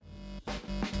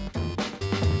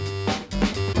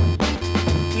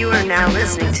You are now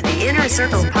listening to the Inner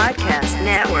Circle Podcast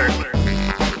Network.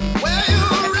 Where you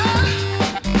run,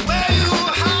 where you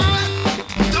hide,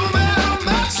 don't matter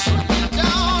much. Down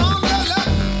on the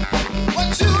luck, what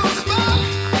you smoke,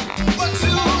 what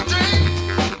you drink,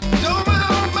 don't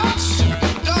matter much.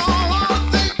 Don't wanna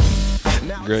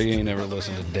think. Greg ain't never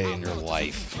listened a day in your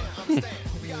life.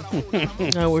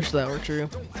 I wish that were true.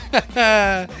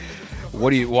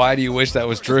 Why do you wish that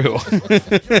was true?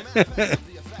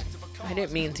 I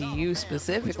didn't mean to you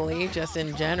specifically, just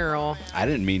in general. I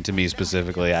didn't mean to me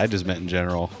specifically. I just meant in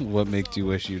general. What makes you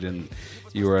wish you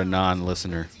were a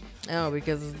non-listener? Oh,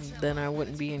 because then I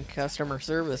wouldn't be in customer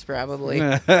service probably.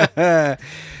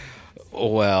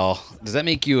 Well, does that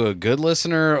make you a good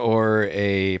listener or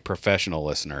a professional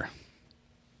listener?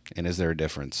 And is there a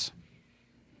difference?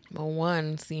 Well,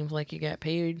 one seems like you got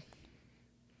paid.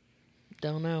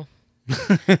 Don't know.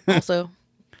 Also,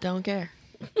 don't care.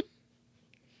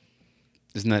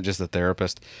 Isn't that just the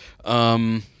therapist?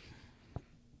 All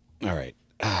right.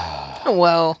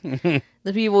 Well, the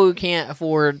people who can't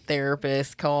afford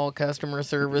therapists call customer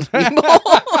service people.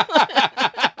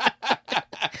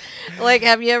 Like,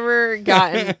 have you ever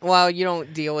gotten, well, you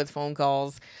don't deal with phone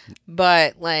calls,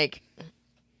 but like,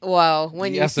 well,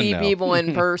 when you Yes and see no. people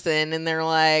in person and they're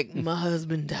like, my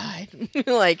husband died.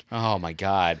 Like, Oh my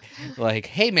God. Like,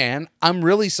 hey man, I'm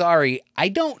really sorry. I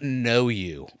don't know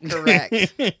you.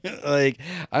 correct. Like,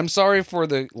 I'm sorry for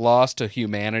the loss to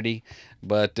humanity,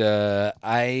 but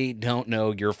I don't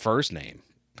know your first name.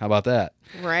 How about that?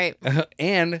 Right.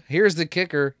 And here's the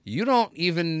kicker. You don't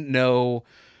even know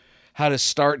how to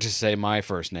start to say my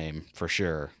first name for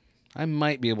sure. I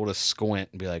might be able to squint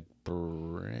and be like,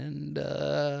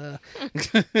 Brenda.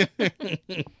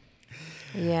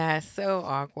 Yeah, so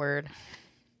awkward.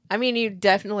 I mean, you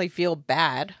definitely feel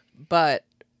bad, but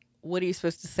what are you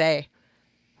supposed to say?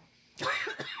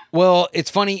 Well,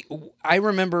 it's funny. I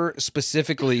remember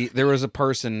specifically there was a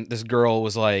person, this girl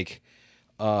was like,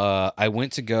 I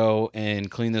went to go and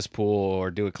clean this pool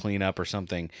or do a cleanup or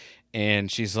something.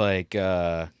 And she's like,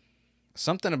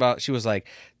 something about, she was like,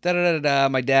 da da da da,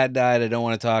 my dad died. I don't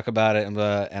want to talk about it. And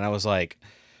I was like,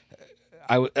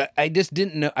 I just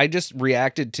didn't know. I just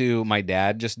reacted to my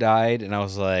dad just died. And I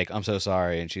was like, I'm so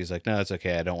sorry. And she's like, no, it's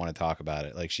okay. I don't want to talk about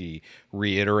it. Like, she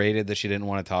reiterated that she didn't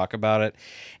want to talk about it.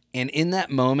 And in that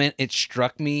moment, it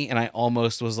struck me, and I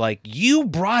almost was like, you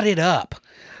brought it up.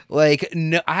 Like,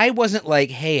 no, I wasn't like,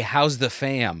 hey, how's the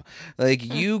fam?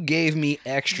 Like, you gave me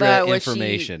extra But was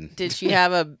information. did she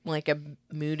have a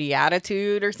moody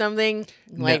attitude or something?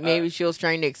 Like, maybe she was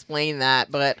trying to explain that,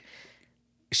 but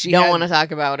She don't had- want to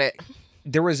talk about it.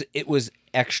 it was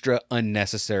extra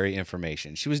unnecessary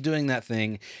information. She was doing that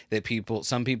thing that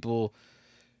some people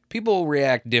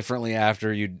react differently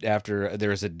after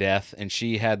there's a death, and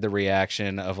she had the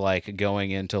reaction of like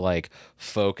going into like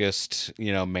focused,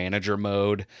 manager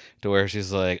mode, to where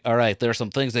she's like, all right, there's some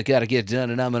things that got to get done,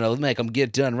 and I'm gonna make them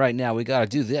get done right now. We got to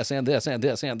do this and this and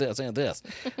this and this and this.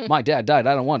 My dad died.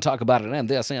 I don't want to talk about it, and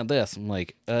this and this. I'm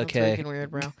like, okay. That's freaking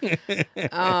weird, bro.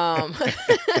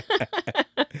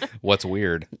 What's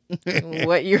weird?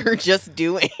 What you're just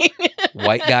doing.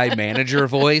 White guy manager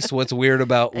voice? What's weird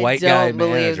about white guy I don't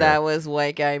believe manager? that was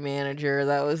white guy manager.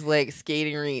 That was like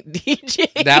skating rink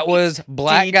DJ. That was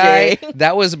black DJ. guy.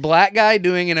 That was black guy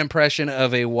doing an impression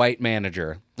of a white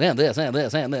manager. And this, and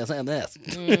this, and this, and this.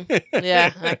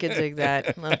 Yeah, I could dig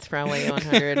that. That's probably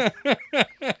 100.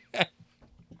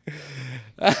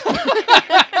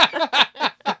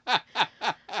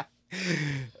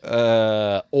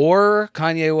 Or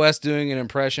Kanye West doing an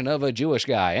impression of a Jewish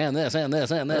guy. And this, and this,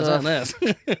 and this, and this.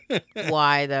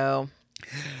 Why though?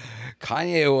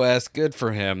 Kanye West, good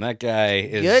for him. That guy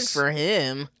is Good for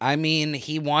him. I mean,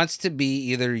 he wants to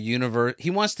be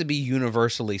he wants to be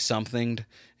universally somethinged,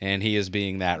 and he is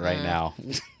being that right now.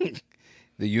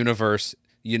 The universe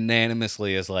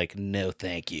unanimously is like, no,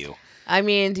 thank you. I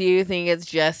mean, do you think it's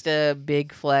just a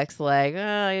big flex like,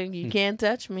 oh, you can't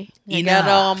touch me. I got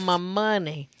all my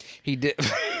money. He did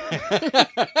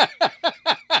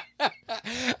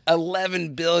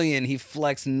 11 billion. He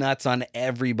flexed nuts on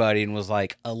everybody and was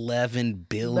like, 11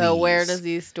 billion. But where does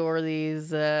he store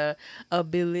these a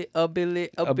billion? I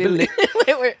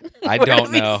Where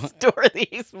don't does he know. store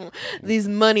these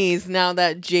monies now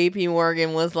that JP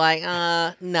Morgan was like,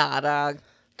 nah, dog.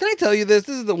 Can I tell you this?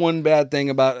 This is the one bad thing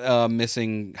about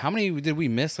missing. How many did we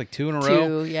miss? Like 2 in a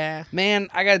row? 2, yeah. Man,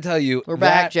 I gotta tell you. We're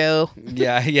back, Joe.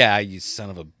 Yeah, you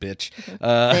son of a bitch.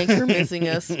 Thanks for missing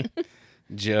us.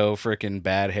 Joe, freaking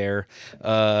bad hair.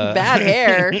 Bad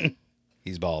hair.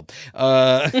 He's bald.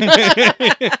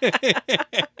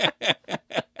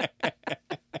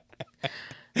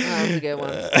 That was a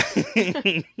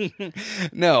good one.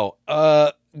 No,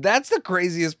 that's the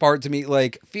craziest part to me.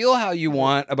 Like, feel how you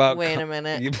want about. Wait a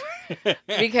minute.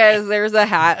 Because there's a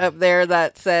hat up there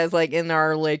that says, like, in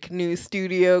our, like, new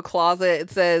studio closet, it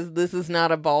says, "This is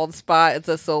not a bald spot, it's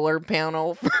a solar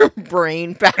panel for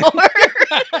brain power."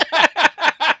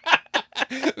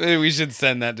 Maybe we should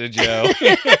send that to Joe.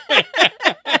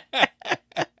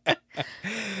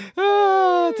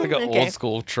 It's like an Okay. old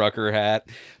school trucker hat.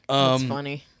 That's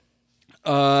funny.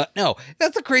 No,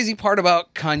 that's the crazy part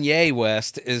about Kanye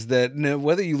West is that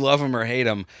whether you love him or hate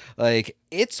him, like,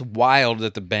 it's wild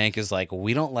that the bank is like,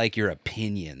 we don't like your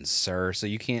opinions, sir, so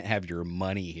you can't have your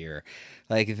money here.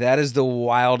 Like, that is the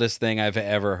wildest thing I've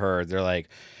ever heard. They're like,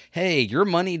 hey, your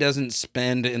money doesn't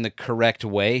spend in the correct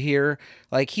way here.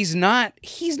 Like, he's not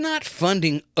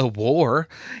funding a war.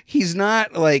 He's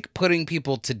not, like, putting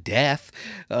people to death.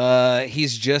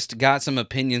 He's just got some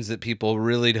opinions that people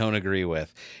really don't agree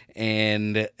with.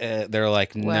 And they're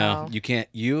like, no, Wow. you can't.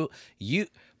 You.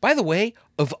 By the way,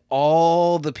 of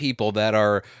all the people that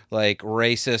are, like,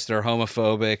 racist or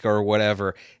homophobic or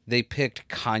whatever, they picked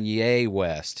Kanye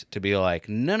West to be like,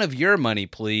 none of your money,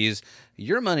 please.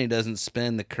 Your money doesn't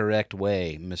spend the correct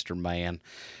way, Mr. Man.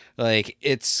 Like,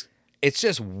 it's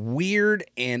just weird,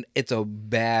 and it's a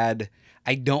bad.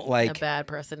 I don't like. A bad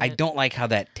precedent. I don't like how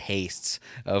that tastes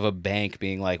of a bank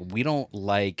being like, we don't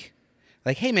like.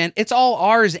 Like, hey, man, it's all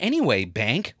ours anyway,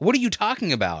 bank. What are you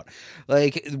talking about?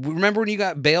 Like, remember when you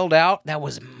got bailed out? That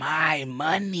was my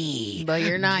money. But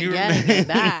you're not getting it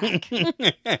back.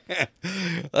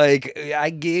 Like,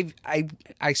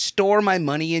 I store my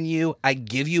money in you. I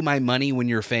give you my money when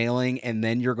you're failing, and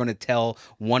then you're going to tell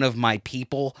one of my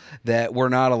people that we're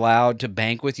not allowed to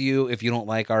bank with you if you don't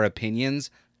like our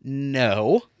opinions?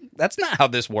 No, that's not how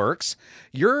this works.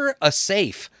 You're a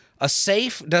safe. A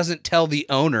safe doesn't tell the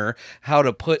owner how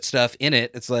to put stuff in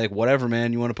it. It's like, whatever,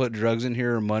 man. You want to put drugs in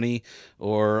here or money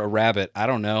or a rabbit? I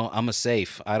don't know. I'm a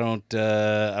safe. I don't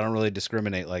really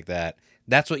discriminate like that.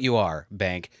 That's what you are,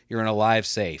 bank. You're an alive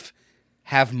safe.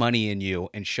 Have money in you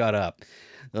and shut up.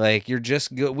 Like, you're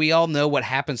just we all know what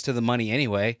happens to the money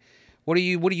anyway. What are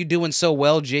you doing so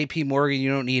well, JP Morgan? You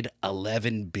don't need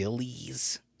 11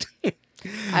 billies.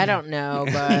 I don't know,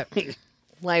 but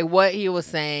like what he was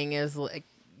saying is like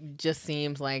just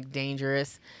seems like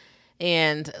dangerous,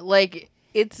 and like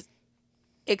it's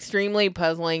extremely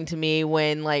puzzling to me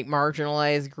when like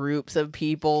marginalized groups of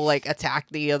people like attack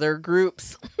the other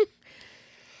groups.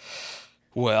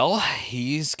 Well,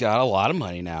 he's got a lot of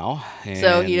money now,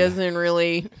 So he and doesn't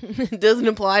really doesn't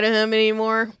apply to him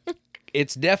anymore.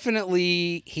 it's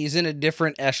definitely he's in a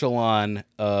different echelon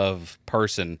of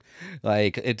person.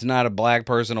 Like, it's not a black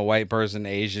person, a white person,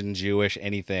 Asian, Jewish,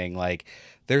 anything. Like,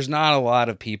 there's not a lot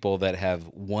of people that have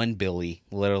 1 billy,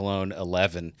 let alone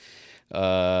 11.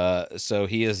 So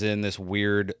he is in this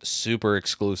weird, super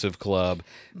exclusive club.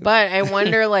 But I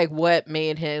wonder like what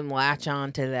made him latch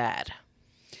on to that.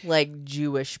 Like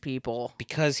Jewish people.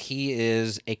 Because he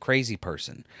is a crazy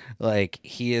person. Like,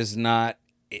 he is not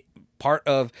part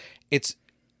of it's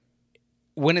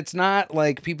when it's not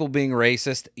like people being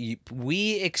racist,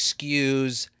 we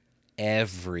excuse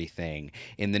everything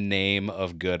in the name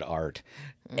of good art.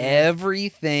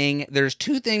 Everything. There's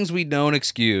 2 things we don't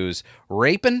excuse: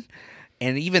 raping,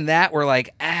 and even that we're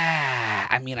like,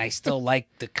 I mean, I still like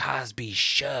the Cosby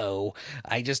Show.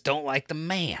 I just don't like the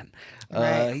man.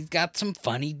 Right. He's got some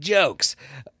funny jokes.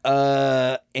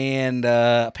 And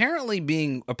apparently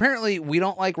we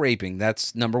don't like raping.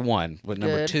 That's number 1. But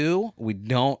number Good. 2, we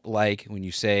don't like when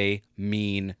you say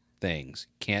mean things.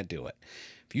 Can't do it.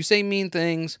 If you say mean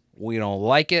things, we don't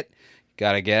like it.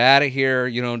 Got to get out of here.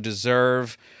 You don't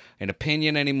deserve an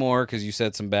opinion anymore because you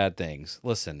said some bad things.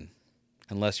 Listen,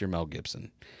 unless you're Mel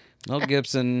Gibson. Mel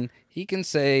Gibson, he can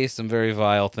say some very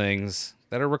vile things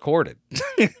that are recorded.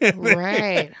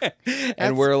 Right.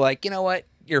 And we're like, you know what?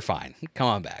 You're fine. Come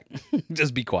on back.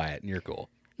 Just be quiet and you're cool.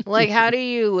 Like, how do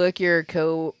you look your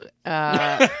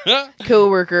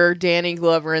coworker Danny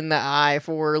Glover in the eye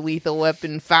for Lethal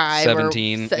Weapon 5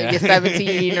 17, or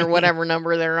 17 or whatever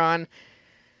number they're on?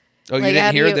 Oh, you Like, how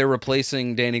didn't do hear you- they're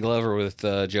replacing Danny Glover with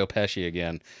Joe Pesci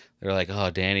again. They're like, oh,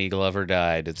 Danny Glover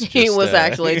died. It's just, He was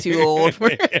actually too old.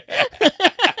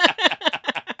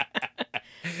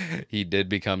 He did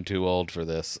become too old for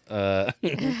this.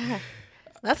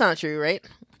 That's not true, right?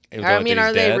 That I mean, he's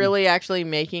are they dead? really actually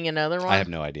making another one? I have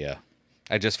no idea.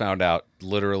 I just found out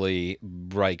literally,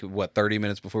 like, 30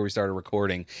 minutes before we started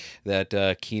recording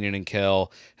that Keenan and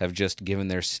Kel have just given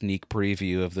their sneak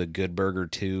preview of the Good Burger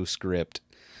 2 script.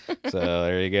 So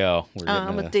there you go. We're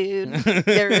I'm a getting dude.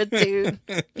 You're a dude.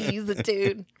 He's a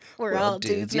dude. We're all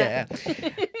dudes now.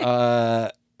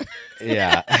 yeah.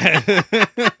 Yeah.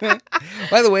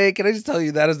 By the way, can I just tell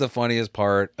you that is the funniest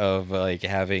part of like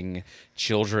having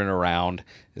children around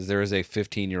is there is a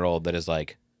 15-year-old that is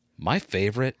like, my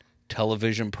favorite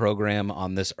television program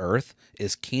on this earth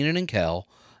is Kenan and Kel,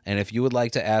 and if you would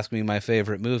like to ask me my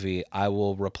favorite movie, I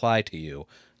will reply to you,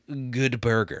 Good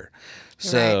Burger.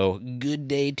 So, good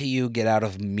day to you, get out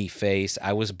of me face.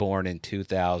 I was born in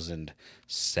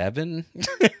 2007.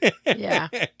 Yeah.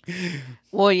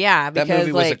 Well, yeah, That because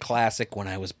movie was a like classic when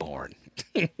I was born.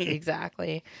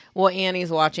 exactly. Well,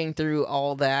 Annie's watching through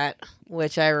all that,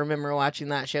 which I remember watching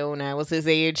that show when I was his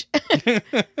age, a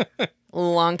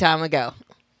long time ago.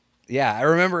 Yeah, I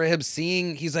remember him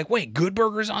seeing, he's like, wait, Good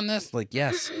Burger's on this? Like,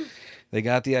 yes. They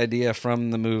got the idea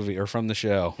from the movie or from the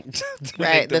show. to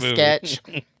Right, make the movie. sketch.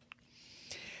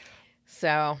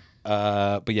 So,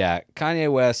 But yeah,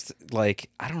 Kanye West, like,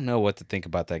 I don't know what to think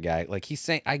about that guy. Like, he's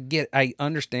saying, I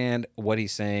understand what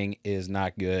he's saying is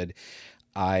not good.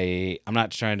 I'm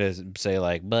not trying to say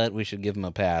like, but we should give him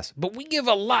a pass. But we give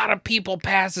a lot of people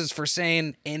passes for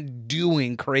saying and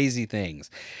doing crazy things.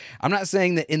 I'm not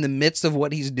saying that in the midst of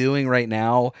what he's doing right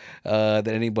now, that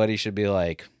anybody should be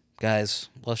like, guys,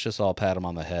 let's just all pat him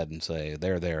on the head and say,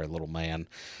 there, little man.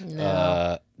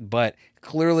 no. But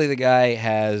clearly the guy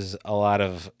has a lot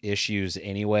of issues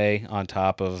anyway, on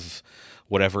top of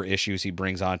whatever issues he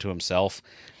brings onto himself.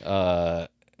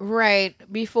 Right.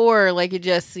 Before, like, it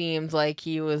just seems like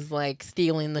he was, like,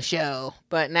 stealing the show.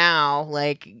 But now,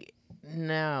 like,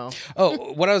 no.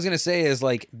 Oh, what I was going to say is,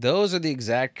 like, those are the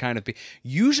exact kind of people.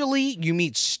 Usually you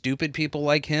meet stupid people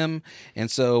like him. And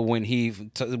so when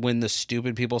when the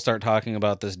stupid people start talking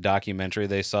about this documentary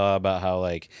they saw about how,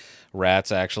 like,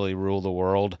 rats actually rule the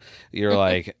world, you're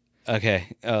like, okay,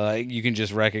 you can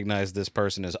just recognize this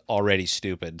person is already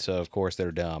stupid. So, of course,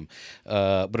 they're dumb.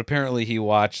 But apparently he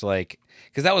watched, like,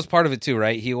 because that was part of it too,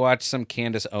 right? He watched some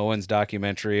Candace Owens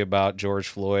documentary about George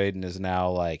Floyd and is now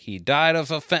like, he died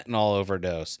of a fentanyl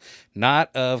overdose,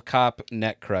 not of cop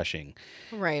neck crushing.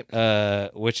 Right.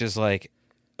 Which is like,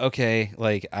 okay,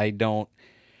 like, I don't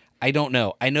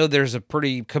know. I know there's a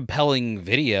pretty compelling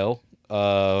video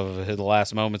of the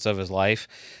last moments of his life.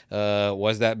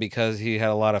 Was that because he had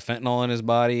a lot of fentanyl in his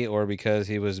body or because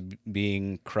he was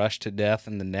being crushed to death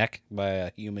in the neck by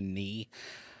a human knee?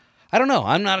 I don't know.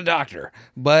 I'm not a doctor,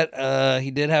 but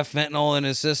he did have fentanyl in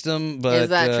his system. But Is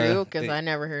that true? Because I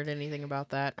never heard anything about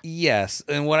that. Yes,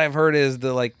 and what I've heard is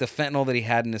the fentanyl that he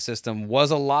had in his system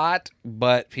was a lot,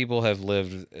 but people have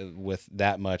lived with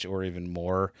that much or even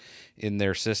more in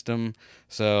their system,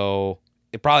 so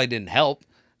it probably didn't help.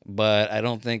 But I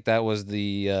don't think that was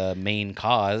the main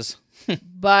cause.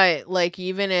 But, like,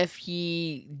 even if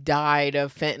he died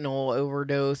of fentanyl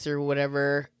overdose or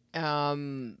whatever,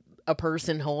 a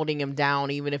person holding him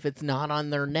down, even if it's not on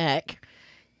their neck,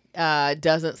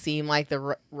 doesn't seem like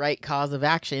the right cause of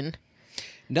action.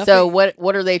 Nothing, So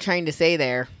what are they trying to say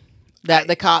there? That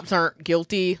the cops aren't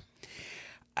guilty?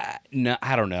 No,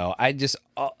 I don't know. I just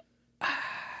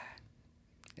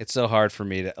it's so hard for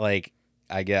me to like.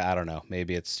 I don't know.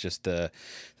 Maybe it's just the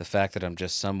fact that I'm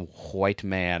just some white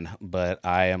man, but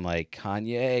I am like,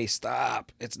 Kanye,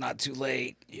 stop! It's not too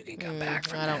late. You can come back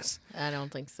from this. I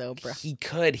don't think so, bro. He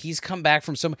could. He's come back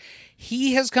from so.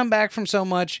 He has come back from so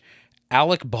much.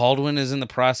 Alec Baldwin is in the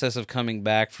process of coming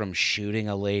back from shooting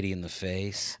a lady in the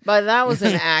face. But that was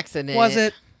an accident. Was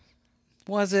it?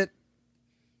 Was it?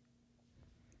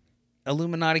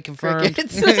 Illuminati confirmed.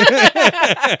 Crickets.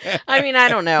 I mean, I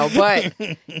don't know, but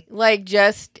like,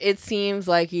 just it seems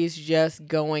like he's just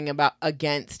going about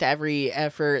against every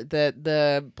effort that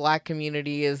the Black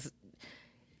community is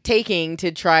taking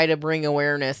to try to bring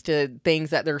awareness to things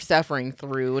that they're suffering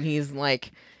through, and he's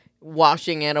like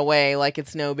washing it away like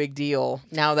it's no big deal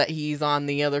now that he's on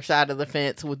the other side of the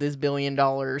fence with his $1 billion.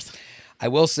 I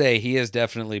will say he is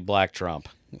definitely Black Trump.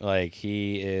 Like,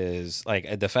 he is,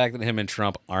 like, the fact that him and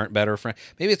Trump aren't better friends,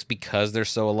 maybe it's because they're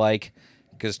so alike,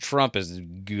 because Trump is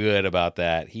good about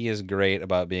that. He is great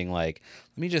about being like,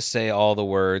 let me just say all the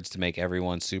words to make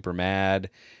everyone super mad,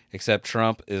 except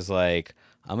Trump is like,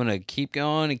 I'm going to keep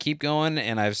going,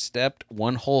 and I've stepped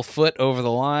one whole foot over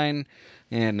the line,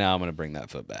 and now I'm going to bring that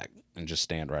foot back and just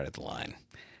stand right at the line.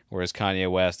 Whereas Kanye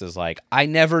West is like, I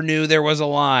never knew there was a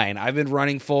line. I've been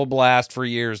running full blast for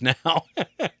years now.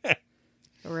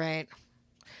 Right.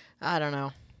 I don't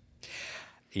know.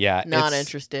 Yeah. Not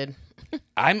interested.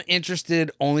 I'm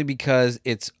interested only because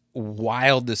it's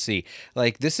wild to see.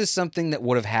 Like, this is something that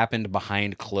would have happened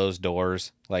behind closed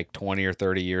doors like 20 or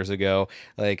 30 years ago,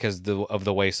 like, because of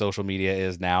the way social media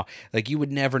is now. Like, you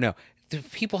would never know.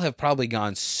 people have probably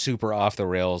gone super off the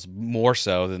rails more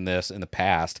so than this in the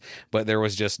past, but there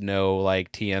was just no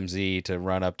like TMZ to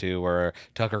run up to or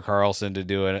Tucker Carlson to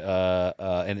do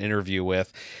an interview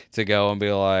with to go and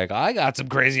be like, I got some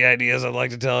crazy ideas I'd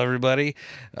like to tell everybody.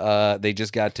 They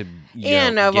just got to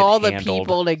And of get all the handled.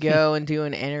 people to go and do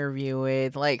an interview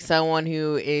with, like someone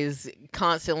who is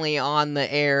constantly on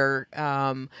the air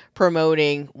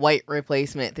promoting white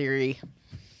replacement theory,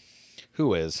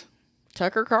 Who is?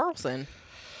 Tucker Carlson.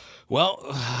 Well,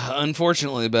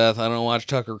 unfortunately, Beth, I don't watch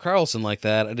Tucker Carlson like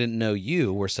that. I didn't know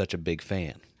you were such a big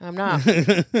fan. I'm not.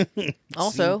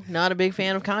 Also, not a big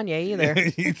fan of Kanye either.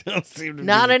 You don't seem to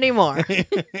Not be. anymore.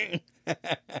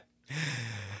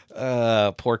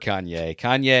 Poor Kanye.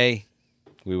 Kanye,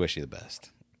 we wish you the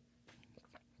best.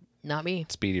 Not me.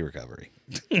 Speedy recovery.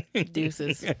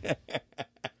 Deuces.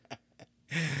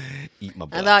 Eat my I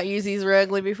butt. thought Yeezys were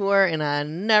ugly before, and I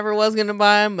never was going to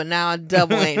buy them, but now I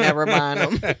double ain't never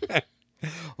buying them.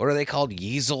 What are they called?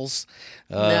 Yeezels?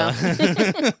 No.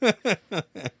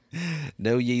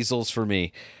 No Yeezels for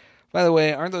me. By the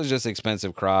way, aren't those just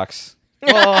expensive Crocs?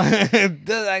 Well, I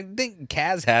think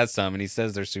Kaz has some, and he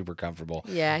says they're super comfortable.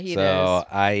 Yeah, he so does.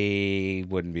 I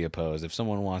wouldn't be opposed if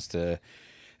someone wants to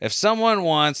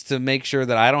make sure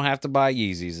that I don't have to buy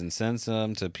Yeezys and send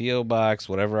some to P.O. Box,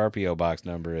 whatever our P.O. Box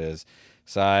number is,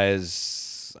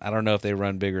 size, I don't know if they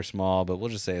run big or small, but we'll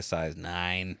just say a size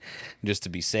 9 just to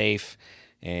be safe.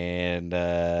 And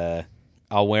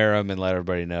I'll wear them and let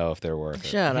everybody know if they're worth it.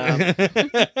 Shut up.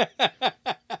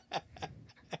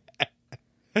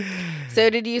 So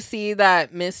did you see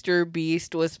that Mr.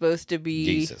 Beast was supposed to be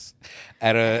Jesus.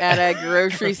 At at a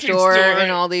grocery store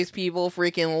and all these people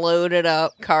freaking loaded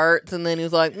up carts, and then he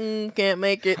was like, can't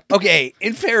make it. Okay,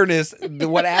 in fairness,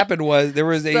 what happened was there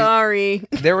was Sorry.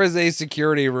 a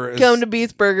security Come to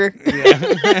Beast Burger.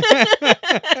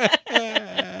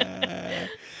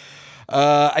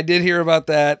 I did hear about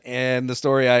that, and the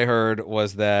story I heard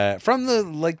was that from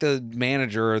the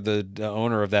manager or the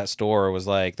owner of that store was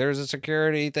like, there's a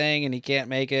security thing and he can't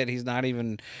make it. He's not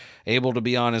even able to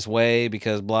be on his way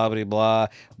because blah, blah, blah.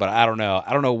 But I don't know.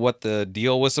 I don't know what the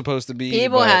deal was supposed to be.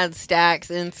 People but had stacks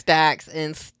and stacks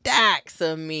and stacks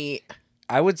of meat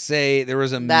I would say there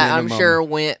was a that minimum. I'm sure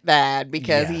went bad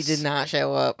because he Yes. did not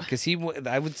show up. Because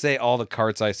I would say all the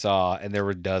carts I saw, and there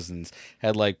were dozens,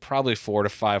 had like probably $400 to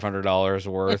 $500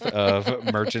 worth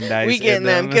of merchandise. We getting in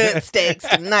them good steaks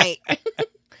tonight.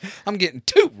 I'm getting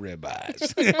 2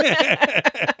 ribeyes.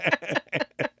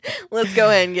 Let's go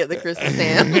ahead and get the Christmas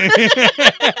ham.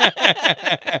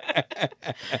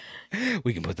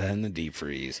 We can put that in the deep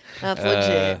freeze. That's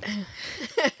legit.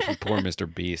 Poor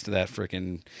Mr. Beast. That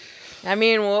freaking. I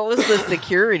mean, what was the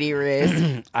security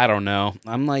risk? I don't know.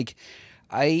 I'm like,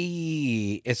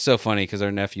 it's so funny because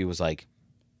our nephew was like,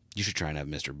 you should try and have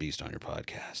Mr. Beast on your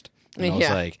podcast. And I was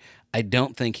Yeah. like, I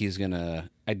don't think he's going to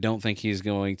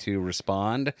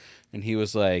respond. And he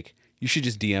was like, you should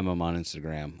just DM him on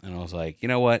Instagram. And I was like, you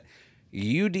know what?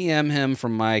 You DM him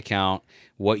from my account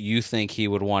what you think he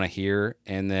would want to hear,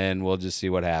 and then we'll just see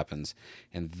what happens.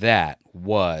 And that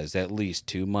was at least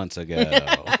 2 months ago.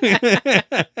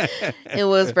 It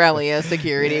was probably a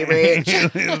security breach.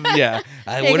 Yeah.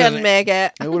 I He would couldn't make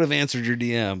it. have answered your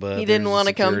DM, but He didn't there's want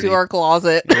to come to security. our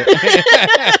closet.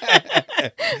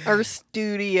 Our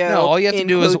studio. No, all you have to in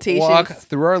do is quotations. walk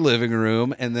through our living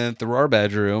room and then through our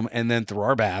bedroom and then through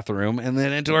our bathroom and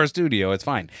then into our studio. It's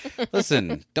fine.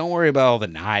 Listen, don't worry about all the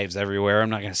knives everywhere. I'm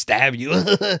not going to stab you.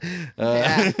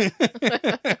 Yeah.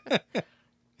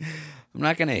 I'm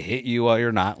not going to hit you while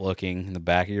you're not looking in the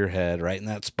back of your head, right in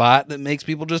that spot that makes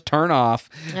people just turn off.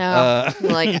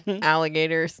 Like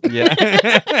alligators. Yeah.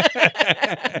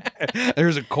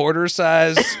 There's a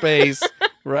quarter-sized space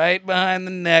right behind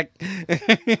the neck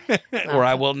where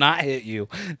I will not hit you.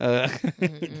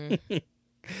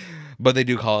 But they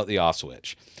do call it the off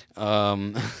switch.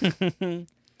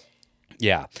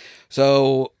 Yeah.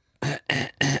 So,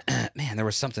 man, there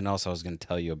was something else I was going to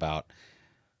tell you about.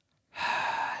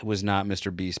 It was not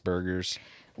Mr. Beast Burgers.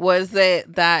 Was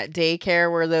it that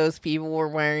daycare where those people were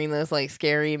wearing those like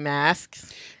scary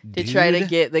masks to try to Dude.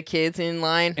 get the kids in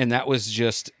line? And that was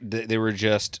just, they were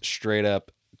just straight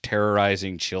up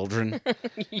terrorizing children.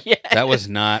 Yeah. That was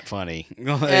not funny.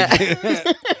 Like,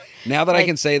 now that I Like-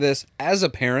 can say this, as a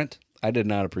parent, I did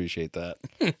not appreciate that.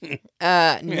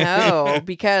 No,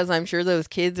 because I'm sure those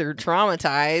kids are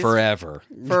traumatized Forever.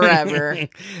 forever.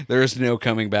 There is no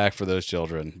coming back for those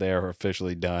children. They are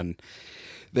officially done.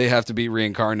 They have to be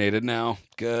reincarnated now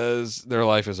because their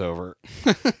life is over.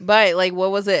 But like,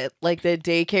 what was it? Like the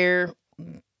daycare,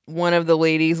 one of the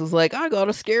ladies was like, I got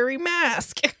a scary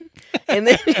mask. and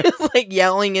then just like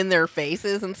yelling in their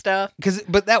faces and stuff.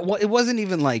 But it wasn't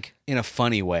even like in a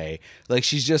funny way. Like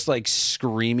she's just like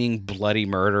screaming bloody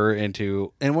murder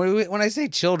into. And when I say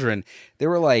children, they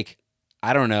were like,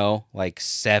 I don't know, like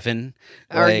 7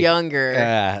 Or like,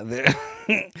 younger.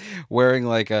 Wearing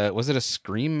like was it a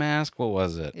scream mask? What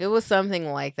was it? It was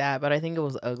something like that, but I think it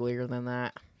was uglier than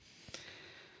that.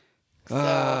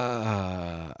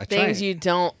 Things you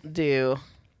don't do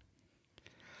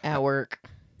at work.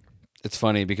 It's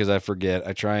funny because I forget.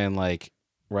 I try and like,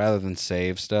 rather than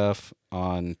save stuff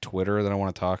on Twitter that I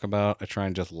want to talk about, I try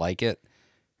and just like it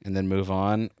and then move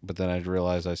on. But then I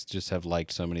realize I just have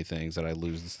liked so many things that I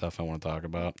lose the stuff I want to talk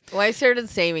about. Well, I started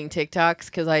saving TikToks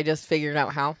because I just figured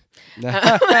out how.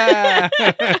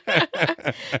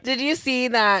 Did you see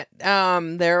that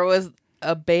there was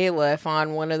a bailiff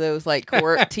on one of those like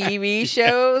court TV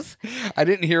shows? I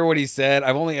didn't hear what he said.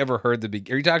 I've only ever heard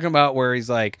the Are you talking about where he's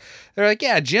like, they're like,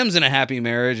 yeah, Jim's in a happy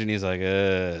marriage, and he's like,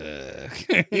 Yeah,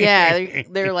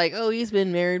 they're like, oh, he's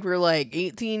been married for like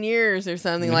 18 years or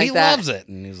something and like he that. loves it,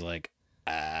 and he's like,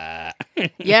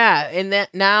 Yeah, and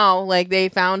that now like they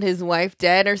found his wife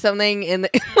dead or something in the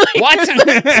like, what?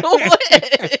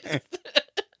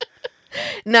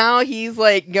 Now he's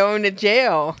like going to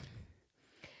jail.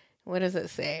 What does it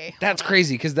say? That's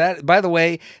crazy because that, by the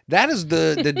way, that is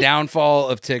the downfall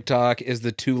of TikTok is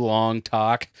the too long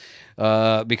talk.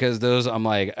 Because those, I'm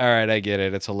like, all right, I get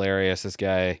it. It's hilarious. This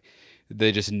guy,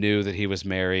 they just knew that he was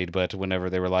married, but whenever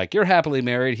they were like, you're happily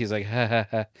married, he's like, ha ha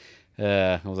ha.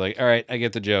 I was like, all right, I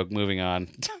get the joke. Moving on.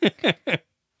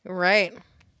 Right.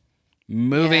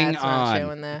 Moving it's on. Not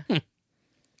showing the...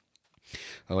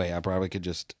 Oh wait, I probably could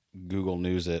just Google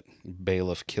News it.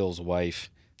 Bailiff kills wife.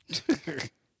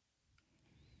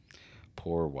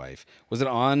 Poor wife. Was it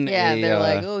on? Yeah, they're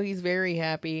like, oh, he's very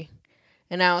happy.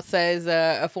 And now it says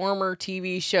a former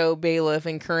TV show bailiff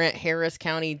and current Harris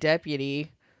County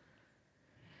deputy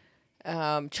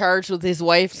charged with his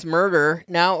wife's murder,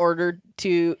 now ordered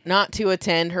not to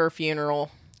attend her funeral.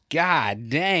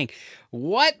 God dang.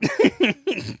 What?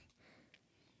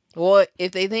 Well,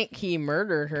 if they think he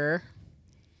murdered her.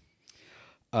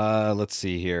 Let's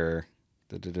see here.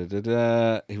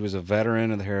 He was a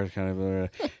veteran of the Harris County,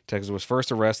 Texas. Was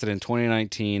first arrested in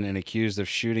 2019 and accused of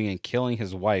shooting and killing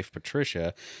his wife,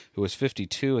 Patricia, who was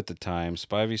 52 at the time.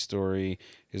 Spivey's story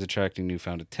is attracting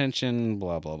newfound attention.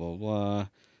 Blah blah blah blah.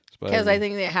 Because I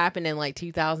think that happened in like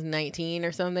 2019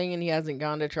 or something, and he hasn't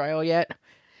gone to trial yet.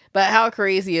 But how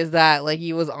crazy is that? Like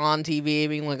he was on TV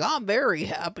being like, "I'm very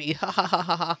happy," ha ha ha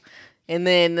ha. And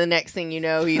then the next thing you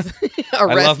know, he's arrested. I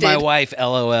love my wife,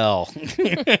 LOL.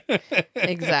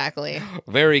 Exactly.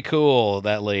 Very cool,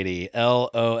 that lady.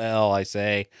 LOL, I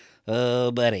say.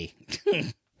 Oh, buddy.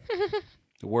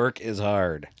 Work is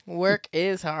hard. Work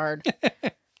is hard.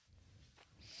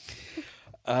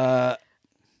 It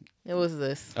was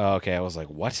this. Oh, okay, I was like,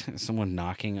 what? Is someone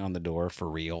knocking on the door for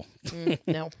real?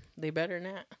 No, they better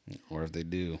not. Or if they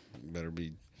do, better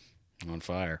be on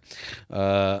fire.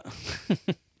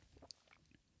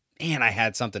 Man, I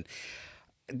had something.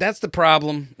 That's the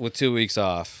problem with 2 weeks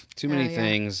off. Too many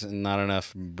things and not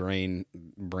enough brain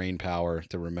power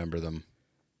to remember them.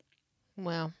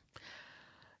 Well,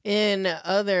 in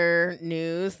other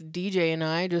news, DJ and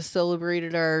I just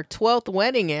celebrated our 12th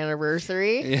wedding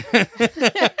anniversary. That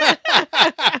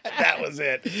was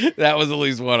it. That was at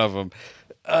least one of them.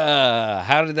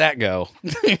 How did that go?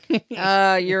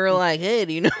 You're like, hey,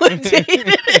 do you know what date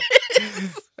it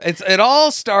is? It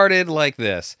all started like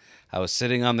this. I was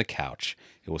sitting on the couch.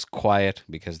 It was quiet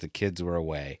because the kids were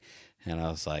away. And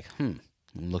I was like, I'm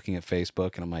looking at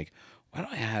Facebook and I'm like, why do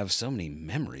I have so many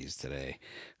memories today?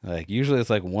 Like usually it's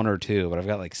like 1 or 2, but I've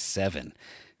got like 7.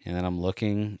 And then I'm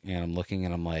looking and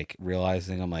I'm like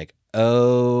realizing I'm like,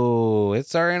 oh,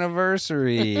 it's our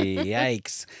anniversary.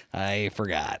 Yikes. I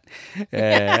forgot.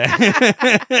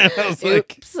 I was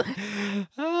like, Oops.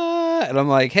 and I'm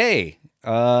like, hey,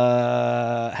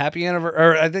 happy anniversary.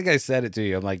 Or I think I said it to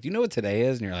you. I'm like, do you know what today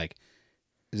is? And you're like,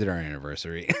 is it our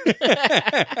anniversary?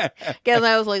 Because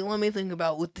I was like, let me think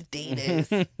about what the date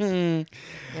is.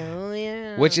 Oh,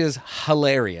 yeah. Which is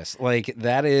hilarious. Like,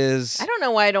 that is... I don't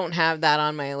know why I don't have that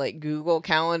on my, like, Google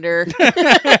calendar.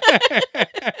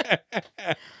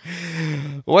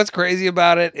 What's crazy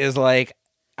about it is, like,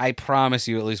 I promise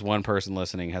you at least one person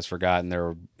listening has forgotten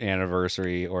their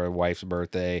anniversary or a wife's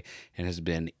birthday and has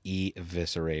been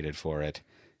eviscerated for it.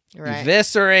 Right.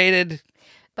 Eviscerated.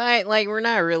 But, like, we're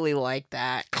not really like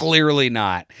that. Clearly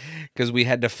not. Because we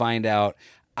had to find out.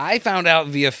 I found out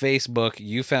via Facebook.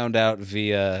 You found out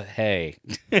via Hey.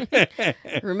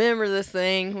 Remember this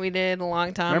thing we did a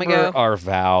long time Remember ago? our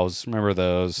vows. Remember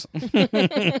those.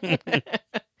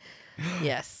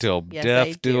 Yes. Till Yes, death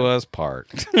I do do. us part.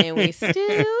 And we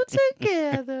still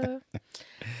together.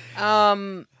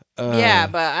 Yeah,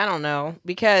 but I don't know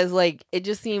because like it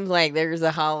just seems like there's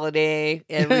a holiday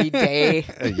every day.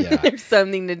 Yeah. There's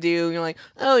something to do. And you're like,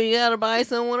 oh, you gotta buy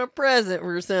someone a present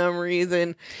for some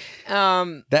reason.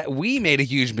 That we made a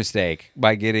huge mistake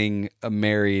by getting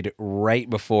married right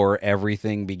before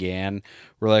everything began.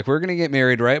 We're like, we're gonna get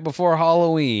married right before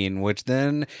Halloween, which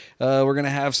then we're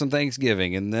gonna have some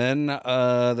Thanksgiving, and then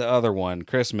the other one,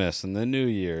 Christmas, and then New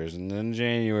Year's, and then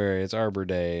January it's Arbor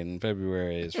Day, and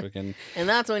February is freaking. And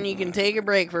that's when you can take a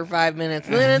break for 5 minutes.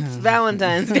 Then it's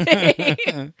Valentine's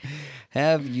Day.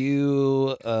 Have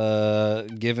you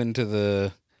given to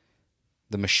the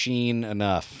machine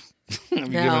enough? Have you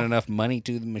No. given enough money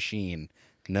to the machine?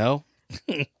 No?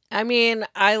 I mean,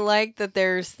 I like that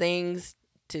there's things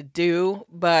to do,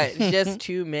 but just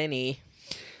too many.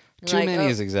 Too Like, many oh,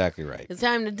 is exactly right. it's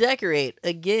time to decorate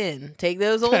again. Take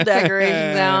those old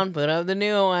decorations down, put up the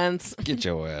new ones. Get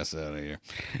your ass out of here.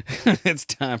 It's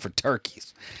time for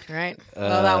turkeys. Right?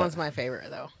 Well, that one's my favorite,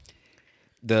 though.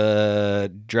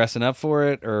 The dressing up for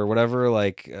it or whatever,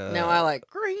 like... No, I like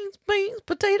greens, beans,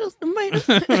 potatoes, tomatoes.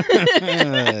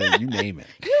 you name it.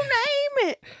 You name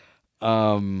it.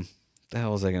 The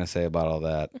hell was I going to say about all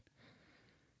that?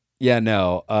 Yeah,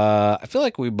 no. I feel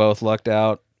like we both lucked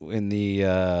out in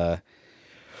the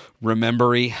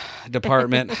remembery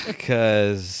department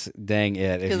because dang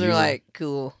it. Because they're like,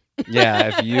 cool.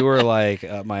 Yeah, if you were like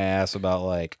up my ass about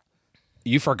like,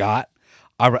 you forgot,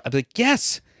 I'd be like,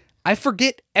 yes, I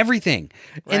forget everything.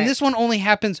 Right. And this one only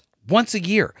happens once a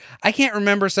year. I can't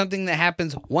remember something that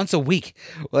happens once a week.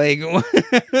 Like,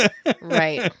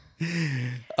 Right.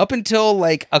 up until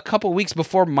like a couple weeks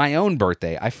before my own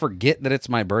birthday, I forget that it's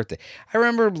my birthday. I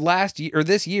remember last year or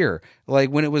this year,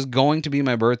 like when it was going to be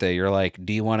my birthday, you're like,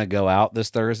 do you want to go out this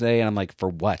Thursday? And I'm like, for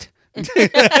what?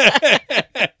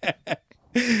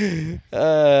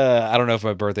 I don't know if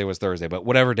my birthday was Thursday, but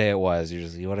whatever day it was,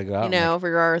 you want to go out? You I'm know, like,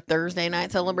 for our Thursday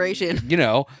night celebration. you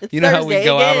know It's how we Thursday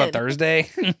go out on again. Thursday.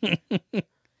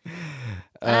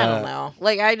 I don't know.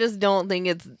 Like, I just don't think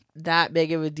it's that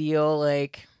big of a deal,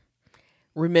 like,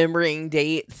 remembering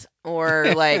dates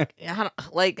or, like,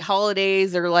 like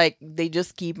holidays are, like, they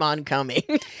just keep on coming.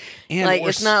 And like, we're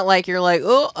it's not like you're like,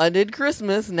 oh, I did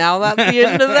Christmas. Now that's the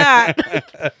end of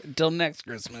that. until next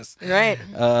Christmas. Right.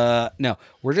 No,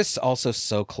 we're just also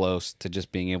so close to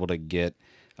just being able to get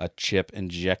a chip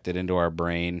injected into our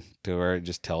brain to where it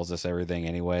just tells us everything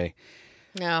anyway.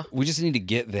 No. We just need to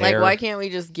get there. Like, why can't we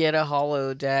just get a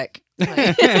holodeck?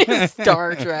 Like,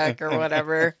 Star Trek or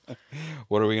whatever.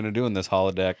 What are we gonna do in this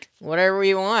holodeck? Whatever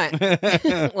we want.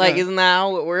 Like, isn't that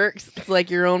how it works? It's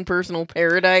like your own personal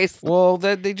paradise. Well,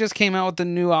 they just came out with the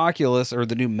new Oculus or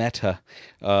the new Meta,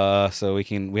 so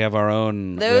we have our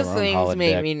own. Those things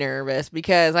make me nervous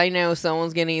because I know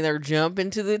someone's gonna either jump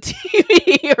into the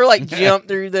TV or like jump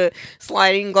through the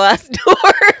sliding glass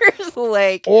doors.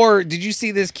 Like, Or did you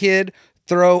see this kid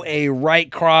throw a right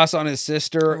cross on his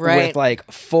sister Right. with like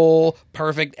full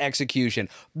perfect execution?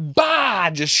 Bah!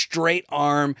 Just straight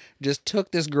arm. Just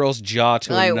took this girl's jaw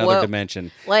to Like, another what-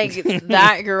 dimension. like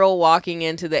that girl walking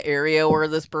into the area where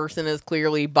this person is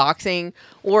clearly boxing,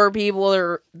 or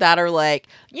people that are like,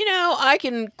 you know, I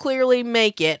can clearly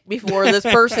make it before this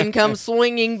person comes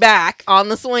swinging back on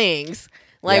the swings.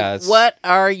 Like, Yeah, it's- what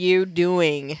are you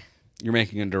doing? You're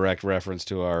making a direct reference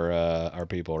to our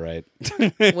people, right?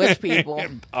 Which people?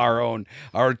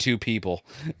 our two people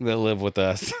that live with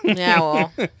us. Yeah,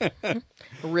 well,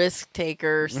 risk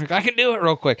takers. Like, I can do it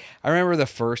real quick. I remember the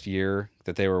first year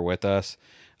that they were with us.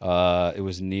 It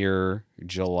was near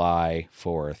July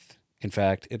 4th. In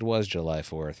fact, it was July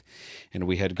 4th. And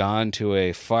we had gone to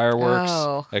a fireworks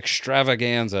Oh.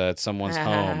 extravaganza at someone's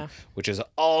home, which is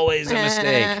always a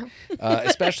mistake,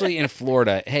 especially in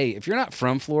Florida. Hey, if you're not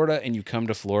from Florida and you come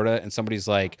to Florida and somebody's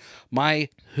like, my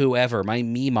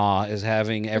Meemaw is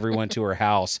having everyone to her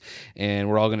house and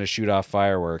we're all going to shoot off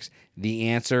fireworks, the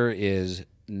answer is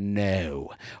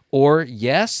no. Or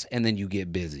yes, and then you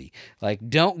get busy. Like,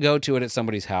 don't go to it at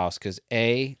somebody's house because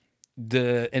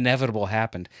the inevitable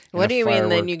happened. and What a do you mean then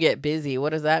firework- you get busy?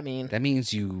 What does that mean? That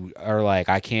means you are like,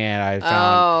 I can't. I found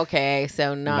Oh, okay.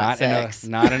 So not sex.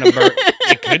 not in a burger.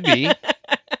 It could be.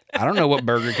 I don't know what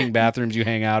Burger King bathrooms you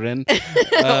hang out in.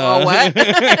 Oh, what?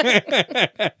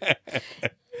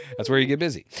 That's where you get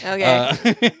busy.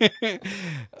 Okay.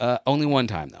 Only one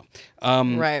time though.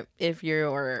 Right. If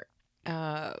you're,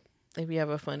 if you have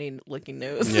a funny looking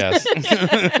nose. Yes.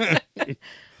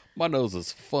 My nose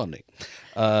is funny.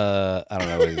 I don't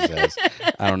know what he says.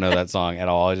 I don't know that song at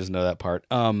all. I just know that part.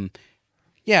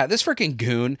 Yeah, this freaking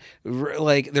goon,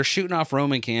 like, they're shooting off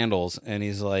Roman candles, and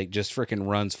he's like, just freaking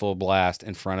runs full blast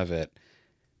in front of it.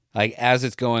 Like, as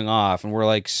it's going off, and we're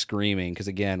like screaming, because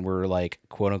again, we're like,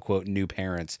 quote unquote, new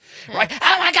parents. We're like,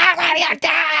 oh my God, why are you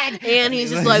dead? And he's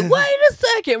just like, wait a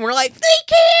second. We're like, they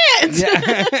can't.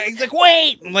 Yeah. He's like,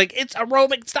 wait. I'm like, it's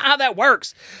aerobic. It's not how that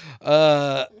works.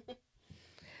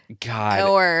 God.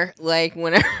 Or like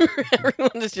whenever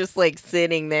everyone is just like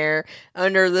sitting there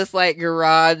under this like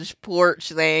garage porch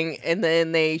thing, and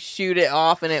then they shoot it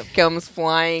off and it comes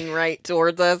flying right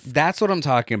towards us, That's what I'm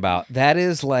talking about. That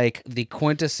is like the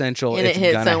quintessential. and it it's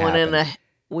hits gonna someone happen. in a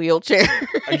wheelchair.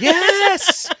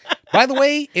 Yes. By the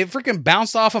way, it freaking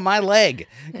bounced off of my leg.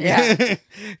 Yeah.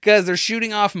 Because they're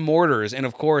shooting off mortars, and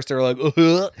of course they're like,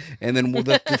 and then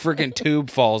the freaking tube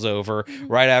falls over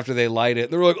right after they light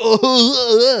it. They're like,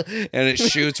 and it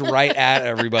shoots right at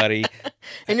everybody.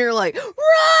 And you're like,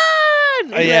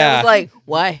 run! And Yeah. I was like,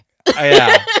 why?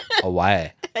 Yeah.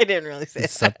 Why? I didn't really say that.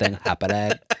 Something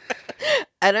happened.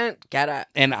 I don't get it.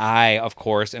 And I, of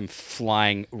course, am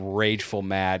flying rageful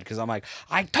mad because I'm like,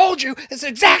 I told you this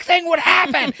exact thing would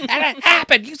happen, and it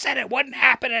happened. You said it wouldn't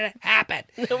happen, and it happened.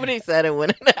 Nobody said it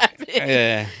wouldn't happen.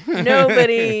 Yeah.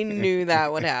 Nobody knew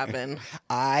that would happen.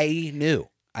 I knew.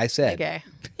 I said. Okay.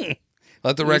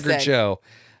 Let the You record said. show.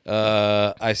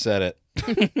 I said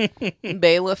it.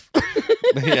 Bailiff.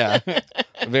 Yeah.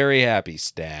 Very happy.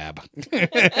 Stab.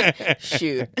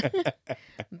 Shoot.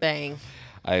 Bang.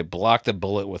 I blocked a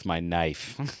bullet with my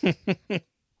knife.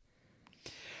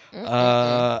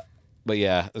 But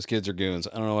yeah, those kids are goons.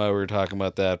 I don't know why we were talking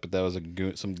about that, but that was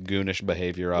some goonish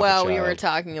behavior off Well, a we were child.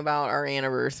 talking about our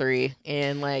anniversary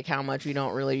and like how much we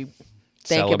don't really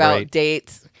think about Celebrate.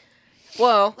 dates.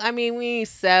 Well, I mean, we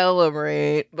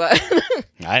celebrate, but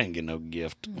I didn't get no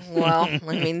gift. well, I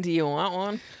mean, do you want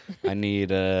one? I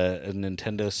need a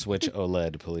Nintendo Switch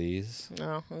OLED, please.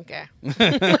 Oh, okay.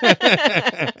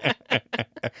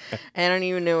 I don't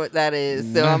even know what that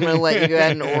is, so I'm gonna let you go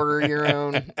ahead and order your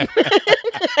own.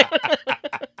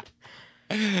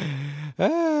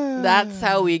 That's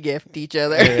how we gift each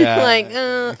other. Yeah. Like,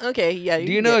 okay, yeah.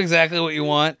 Do you know exactly what you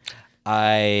want?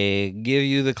 I give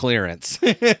you the clearance.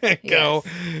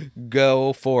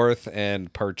 Go forth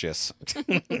and purchase.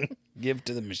 Give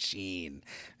to the machine.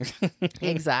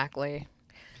 Exactly.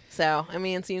 So, I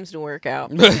mean, it seems to work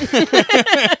out.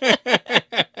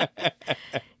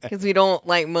 Because we don't,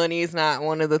 like, money is not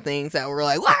one of the things that we're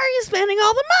like, why are you spending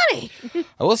all the money?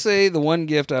 I will say the one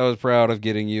gift I was proud of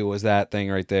getting you was that thing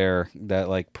right there. That,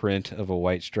 like, print of a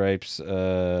White Stripes,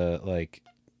 like,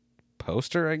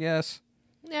 poster, I guess.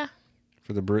 Yeah,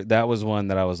 For the that was one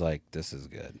that I was like, this is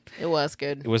good. it was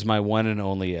good. It was my one and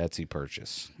only Etsy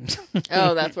purchase.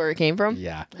 Oh, that's where it came from?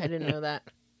 Yeah. I didn't know that.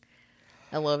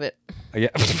 I love it. Yeah.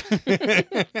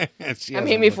 I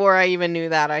mean, before I even knew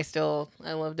that, I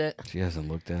loved it. She hasn't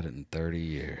looked at it in 30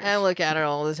 years. I look at it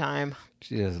all the time.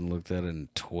 She hasn't looked at it in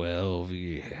 12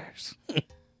 years.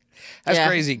 That's Yeah.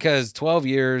 crazy because 12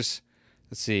 years,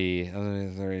 let's see,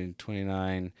 30,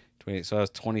 29, 28. So I was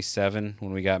 27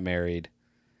 when we got married.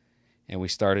 And we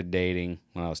started dating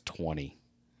when I was 20.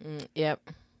 Yep.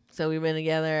 So we've been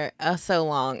together so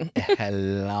long. A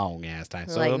long ass time.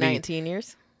 So Like 19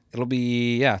 years? it'll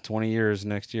be 20 years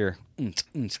next year.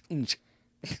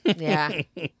 Yeah.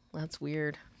 That's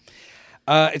weird.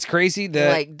 It's crazy that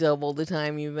Like double the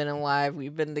time you've been alive,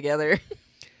 we've been together.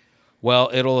 well,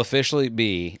 it'll officially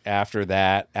be after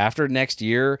that. After next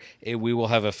year, we will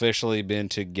have officially been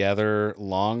together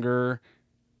longer.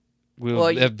 We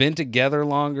will have been together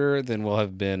longer than we'll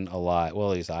have been alive. Well,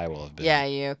 at least I will have been. Yeah,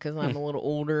 you, because I'm a little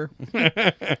older.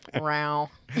 Wow.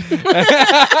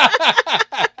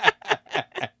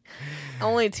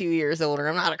 Only 2 years older.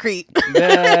 I'm not a creep. But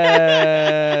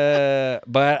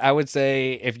I would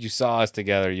say if you saw us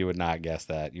together, you would not guess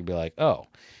that. You'd be like, oh,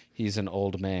 he's an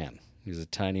old man. He's a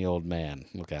tiny old man.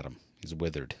 Look at him. He's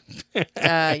withered.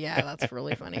 Yeah, that's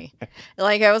really funny.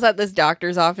 Like, I was at this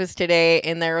doctor's office today,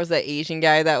 and there was an Asian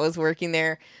guy that was working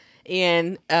there,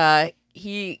 and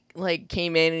he like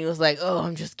came in and he was like, "Oh,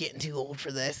 I'm just getting too old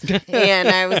for this," and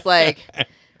I was like,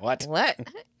 What? "What?"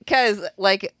 Because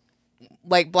like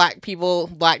black people,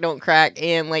 black don't crack,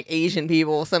 and like Asian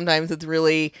people, sometimes it's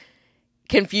really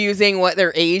confusing what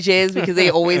their age is because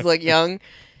they always look young.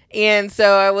 And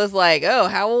so I was like, "Oh,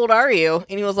 how old are you?"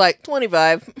 And he was like,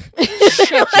 25.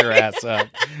 Shut your ass up.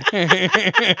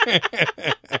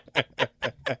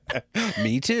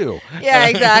 Me too. Yeah,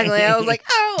 exactly. I was like,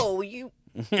 "Oh, you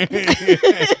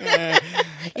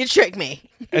you tricked me."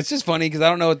 It's just funny because I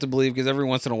don't know what to believe because every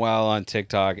once in a while on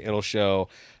TikTok, it'll show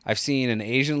I've seen an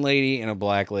Asian lady and a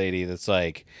black lady that's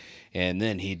like and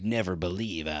then he'd never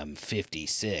believe I'm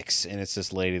 56. And it's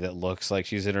this lady that looks like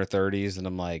she's in her 30s, and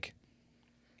I'm like,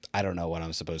 I don't know what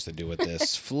I'm supposed to do with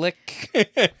this. Flick.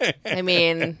 I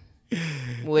mean,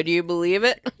 would you believe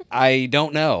it? I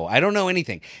don't know. I don't know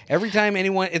anything. Every time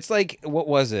anyone, it's like, what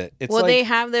was it? It's Well, like, they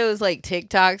have those like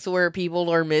TikToks where people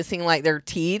are missing like their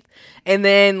teeth, and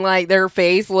then like their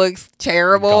face looks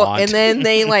terrible, Gaunt. and then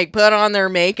they like put on their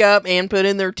makeup and put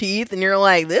in their teeth, and you're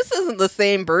like, this isn't the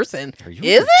same person, are you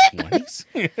is in your it?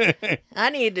 20s? I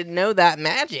need to know that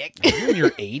magic. Are you in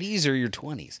your 80s or your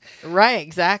 20s? Right,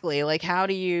 exactly. Like, how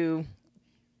do you?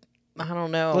 I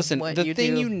don't know. Listen, what the you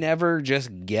thing do. you never just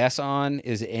guess on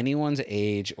is anyone's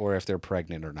age or if they're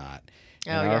pregnant or not.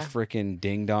 And Oh, our yeah. freaking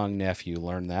ding-dong nephew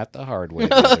learned that the hard way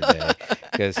the other day.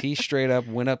 Because he straight up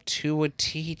went up to a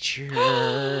teacher.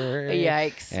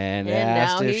 Yikes! And now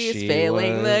asked if he's she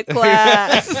failing was- the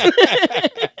class.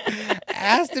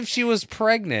 Asked if she was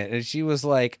pregnant. And she was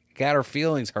like, got her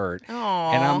feelings hurt.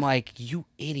 Aw. And I'm like, you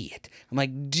idiot. I'm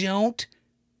like, don't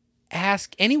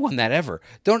ask anyone that ever.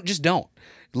 Don't.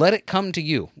 Let it come to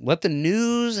you. Let the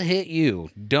news hit you.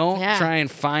 Don't Yeah. try and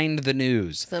find the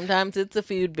news. Sometimes it's a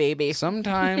food baby.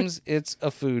 Sometimes it's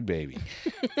a food baby.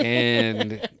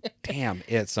 And damn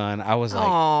it, son. I was like,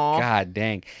 Aw. God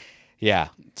dang. Yeah.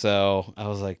 So I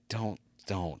was like, don't.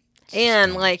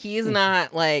 And Just like he's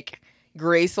not like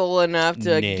graceful enough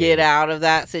to No. get out of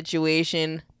that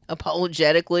situation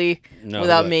apologetically No,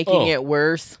 without like, making "Oh, it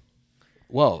worse.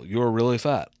 Well, you're really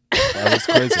fat. That was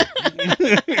crazy.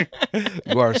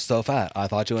 You are so fat. I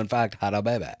thought you, in fact, had a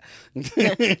baby.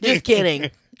 Just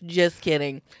kidding. Just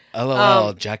kidding.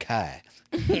 LOL, Jack High.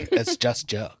 It's just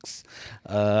jokes.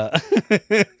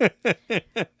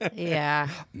 Yeah.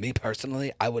 Me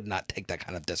personally, I would not take that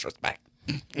kind of disrespect.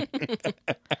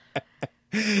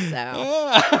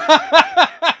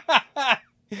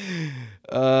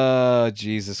 So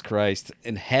Jesus Christ.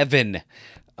 In heaven.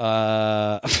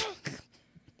 What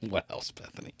else,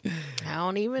 Bethany? I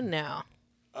don't even know.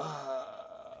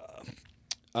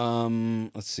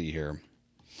 Let's see here.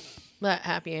 But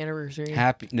happy anniversary.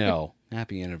 Happy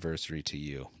anniversary to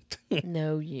you.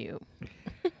 No, you.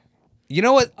 You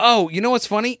know what? Oh, you know what's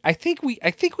funny? I think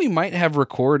we might have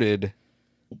recorded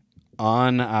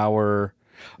on our.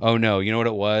 Oh no! You know what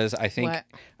it was? I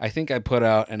think I put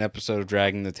out an episode of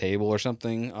Dragging the Table or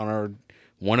something on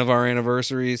one of our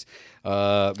anniversaries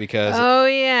because Oh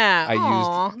yeah. I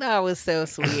Aw, that was so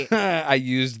sweet. I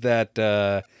used that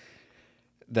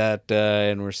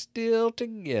and we're still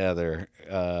together.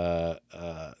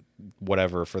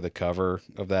 Whatever for the cover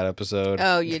of that episode.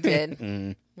 Oh, you did.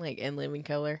 Mm, Like in living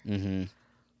color. mm-hmm.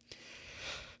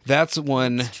 That's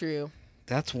one. It's true.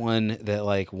 That's one that,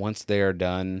 like, once they are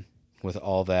done with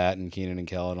all that and Keenan and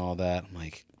Kel and all that, I'm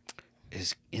like,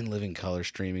 is In Living Color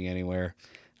streaming anywhere?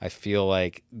 I feel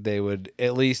like they would,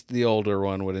 at least the older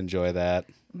one would enjoy that.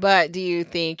 But do you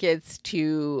think it's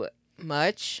too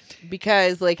much?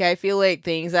 Because like I feel like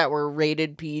things that were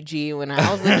rated PG when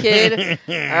I was a kid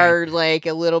are like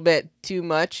a little bit too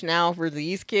much now for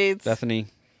these kids. Bethany,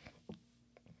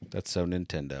 that's so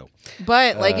Nintendo.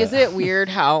 But like, is it weird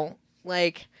how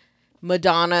like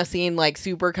Madonna seemed like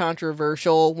super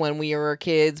controversial when we were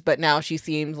kids, but now she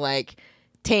seems like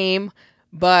tame,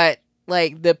 but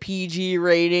like the PG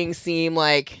ratings seem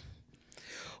like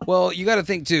Well, you got to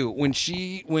think too,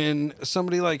 when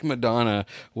somebody like Madonna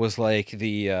was like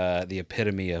the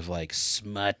epitome of like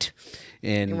smut,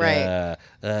 and Right.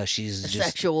 she's a just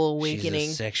sexual awakening.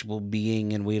 She's a sexual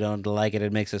being, and we don't like it.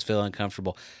 It makes us feel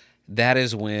uncomfortable. That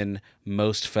is when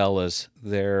most fellas,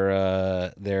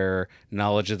 their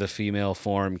knowledge of the female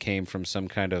form came from some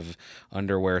kind of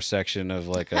underwear section of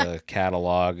like a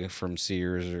catalog from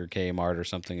Sears or Kmart or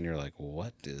something, and you're like,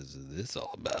 what is this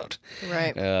all about?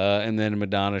 Right. And then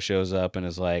Madonna shows up and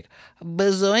is like,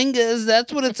 bazoingas,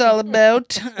 that's what it's all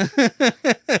about.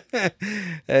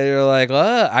 And you're like,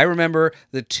 I remember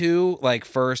the two like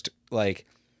first like,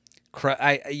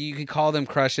 you could call them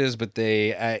crushes, but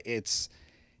it's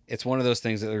one of those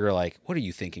things that you're like, what are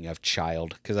you thinking of,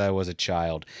 child? Because I was a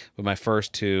child. But my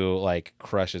first two like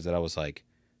crushes that I was like,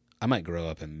 I might grow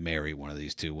up and marry one of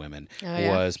these two women Oh,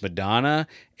 yeah. was Madonna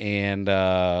and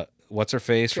what's her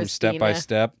face from Step by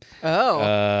Christina. Step. Oh.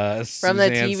 From the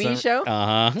Suzanne TV show?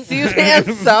 Uh-huh. Suzanne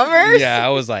Summers? Yeah, I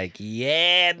was like,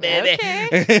 yeah, baby.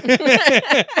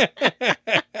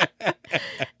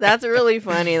 That's really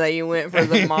funny that you went for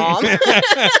the mom.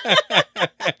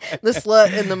 The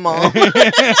slut and the mom.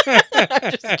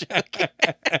 I'm just joking.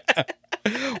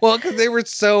 Well, because they were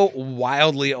so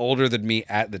wildly older than me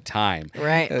at the time.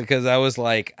 Right. Because I was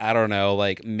like, I don't know,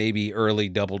 like maybe early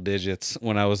double digits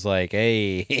when I was like,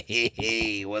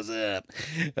 hey, what's up?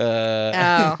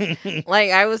 Oh,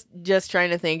 like I was just trying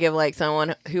to think of like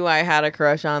someone who I had a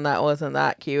crush on that wasn't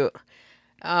that cute.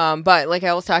 But like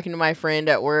I was talking to my friend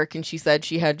at work and she said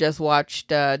she had just watched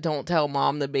Don't Tell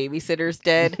Mom the Babysitter's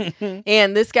Dead.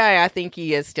 And this guy, I think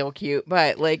he is still cute,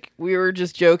 but like we were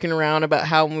just joking around about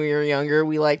how when we were younger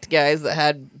we liked guys that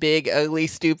had big, ugly,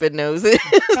 stupid noses.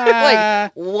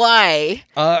 Like, why?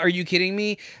 Are you kidding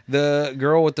me? The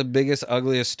girl with the biggest,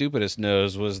 ugliest, stupidest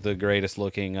nose was the greatest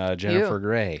looking Jennifer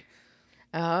Grey.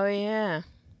 Oh yeah.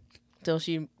 Till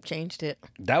she changed it.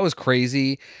 That was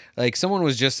crazy. Like someone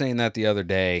was just saying that the other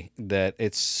day, that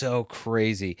it's so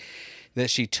crazy that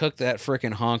she took that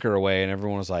freaking honker away and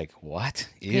everyone was like, what?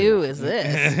 Ew. Who is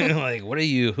this? Like, what are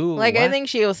you? Who? Like, what? I think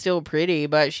she was still pretty,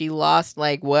 but she lost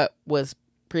like what was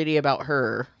pretty about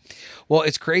her. Well,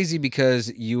 it's crazy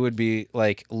because you would be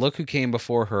like, look who came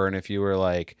before her. And if you were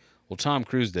like, well, Tom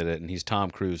Cruise did it and he's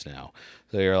Tom Cruise now.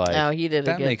 So you're like, oh, he did a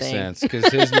that good makes thing. sense because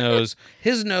his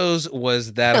nose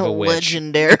was that of a witch.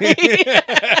 Legendary.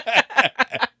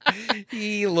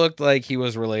 He looked like he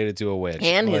was related to a witch.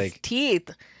 And his like,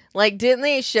 teeth. Like, didn't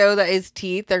they show that his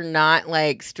teeth are not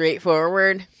like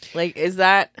straightforward? Like, is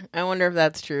that? I wonder if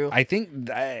that's true. I think,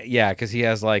 yeah, because he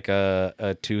has like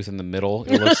a tooth in the middle,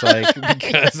 it looks like,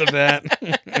 because of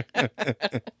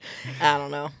that. I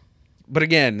don't know. But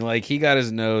again, like he got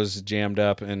his nose jammed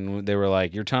up and they were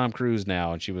like, you're Tom Cruise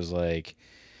now. And she was like,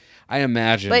 I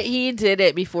imagine. But he did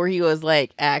it before he was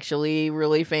like actually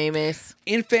really famous.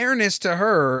 In fairness to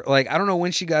her, like, I don't know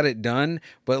when she got it done,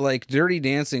 but like Dirty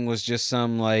Dancing was just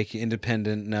some like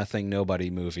independent, nothing, nobody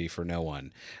movie for no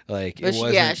one. Like, But it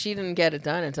wasn't. she didn't get it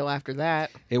done until after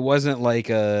that. It wasn't like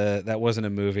that wasn't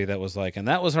a movie that was like, and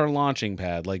that was her launching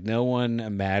pad. Like no one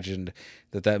imagined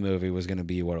that movie was going to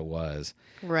be what it was.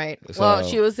 Right. So- Well,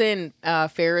 she was in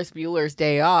Ferris Bueller's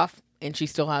Day Off, and she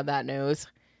still had that nose.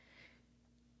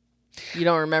 You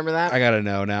don't remember that? I gotta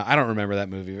know now. I don't remember that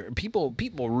movie. People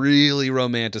really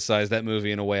romanticize that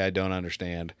movie in a way I don't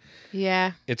understand.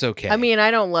 Yeah. It's okay. I mean,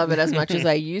 I don't love it as much as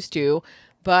I used to,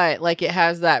 but like it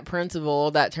has that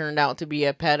principal that turned out to be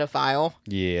a pedophile.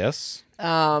 yes.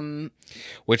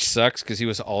 Which sucks because he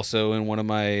was also in one of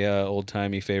my old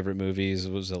timey favorite movies.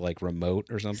 Was it like Remote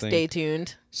or something? Stay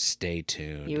tuned. Stay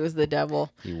tuned. He was the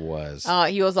devil. He was.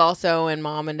 He was also in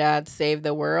Mom and Dad Save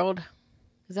the World.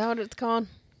 Is that what it's called?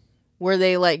 Where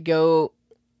they like go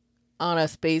on a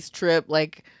space trip,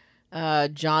 like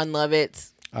John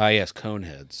Lovett's Yes,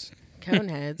 Coneheads.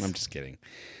 Coneheads. I'm just kidding.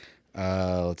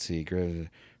 Let's see.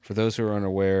 For those who are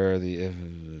unaware,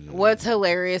 What's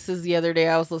hilarious is the other day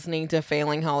I was listening to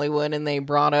Failing Hollywood and they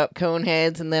brought up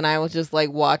Coneheads, and then I was just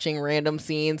like watching random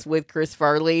scenes with Chris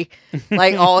Farley,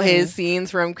 like all his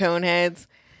scenes from Coneheads,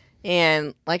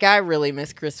 and like I really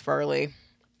miss Chris Farley.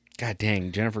 God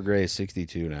dang, Jennifer Grey is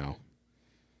 62 now.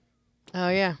 Oh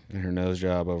yeah, And her nose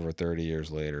job over 30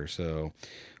 years later. So,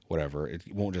 whatever. It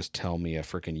won't just tell me a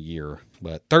freaking year.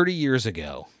 But 30 years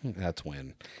ago, that's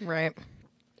when. right.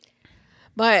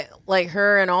 But like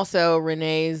her and also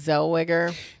Renee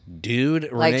Zellweger,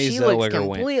 Dude, like Renee she looks Zellweger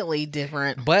went. completely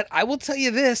different. But I will tell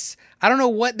you this. I don't know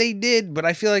what they did, but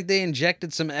I feel like they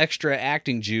injected some extra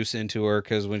acting juice into her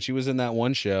because when she was in that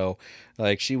one show,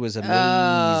 like she was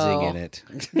amazing in it.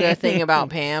 The thing about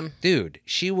Pam, Dude,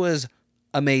 she was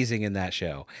amazing in that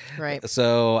show. right?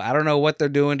 So I don't know what they're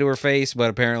doing to her face, but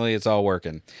apparently it's all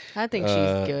working. I think she's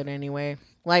good anyway.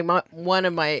 Like one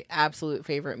of my absolute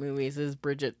favorite movies is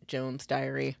Bridget Jones'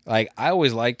 Diary. Like I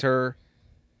always liked her,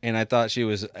 and I thought she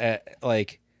was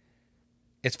like.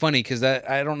 It's funny because that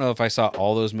I don't know if I saw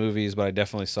all those movies, but I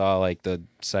definitely saw like the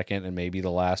second and maybe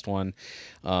the last one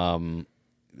of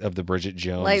the Bridget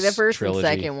Jones. Like the first trilogy.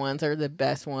 and second ones are the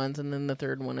best ones, and then the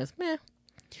third one is meh.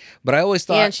 But I always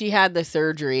thought And she had the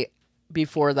surgery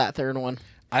before that third one.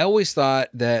 I always thought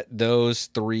that those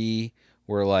three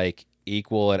were like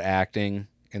equal at acting,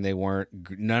 and they weren't.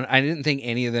 None. I didn't think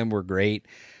any of them were great.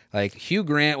 Like Hugh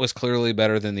Grant was clearly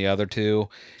better than the other two.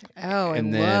 Oh,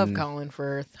 And I love then- Colin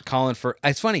Firth. Colin Firth.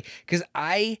 It's funny because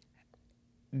I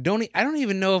don't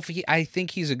even know if I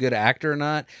think he's a good actor or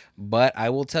not. But I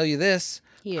will tell you this: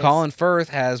 He is. Colin Firth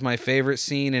has my favorite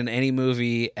scene in any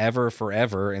movie ever,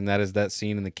 forever, and that is that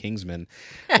scene in The Kingsman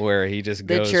where he just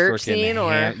The goes church frickin' scene,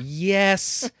 or- ham.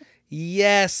 Yes.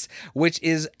 Yes, which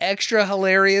is extra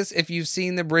hilarious if you've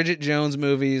seen the Bridget Jones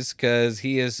movies, because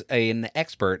he is an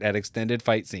expert at extended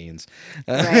fight scenes.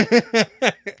 Right.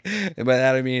 And by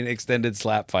that I mean extended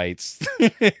slap fights.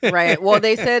 Right. Well,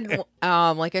 they said,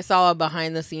 like I saw a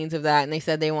behind the scenes of that, and they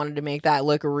said they wanted to make that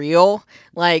look real,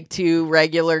 like two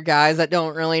regular guys that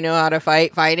don't really know how to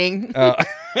fighting. On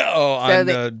So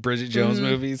the Bridget Jones Mhm.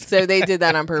 movies. So they did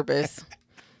that on purpose.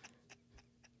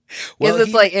 Because Well,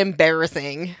 it's like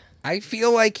embarrassing. I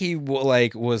feel like he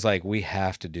was like, we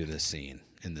have to do this scene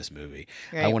in this movie.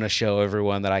 I Right. want to show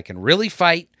everyone that I can really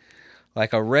fight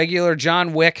like a regular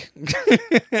John Wick.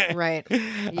 Right.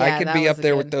 I Yeah, could that be was up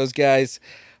there with good. those guys.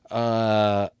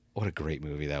 What a great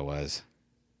movie that was.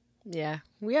 Yeah.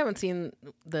 We haven't seen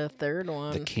the third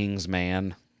one. The King's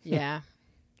Man. Yeah.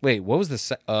 Wait, what was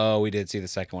the oh, we did see the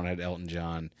second one. It had Elton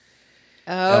John.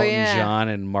 Oh, Elton yeah. John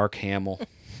and Mark Hamill.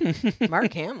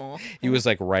 Mark Hamill. He was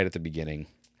like right at the beginning.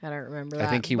 I don't remember I that.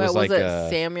 think he But was like it a-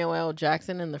 Samuel L.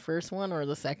 Jackson in the first one or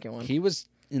the second one? He was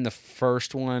in the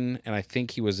first one, and I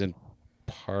think he was in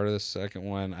part of the second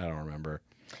one. I don't remember.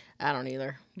 I don't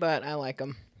either, but I like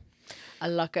him. I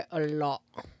like it a lot.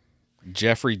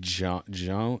 Jeffrey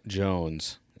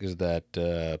Jones is that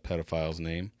pedophile's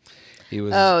name. He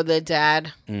was. Oh, the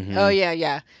dad. Mhm. Oh, yeah,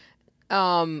 yeah.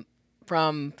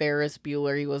 From Ferris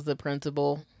Bueller, he was the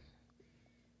principal.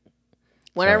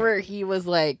 Whenever he was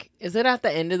like, is it at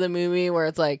the end of the movie where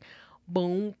it's like,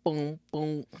 boom, boom,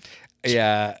 boom,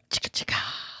 Yeah, chicka, chicka.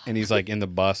 and he's like in the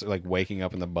bus, like waking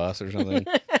up in the bus or something.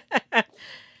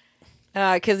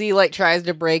 Because he like tries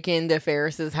to break into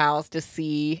Ferris's house to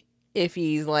see if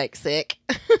he's like sick.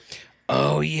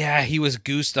 Oh yeah, he was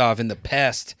Gustav in The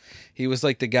Pest. He was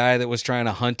like the guy that was trying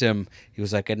to hunt him. He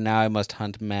was like, and now I must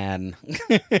hunt man.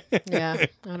 Yeah,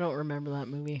 I don't remember that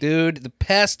movie. Dude, The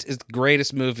Pest is the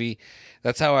greatest movie.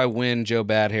 That's how I win Joe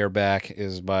Badhair back,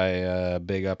 is by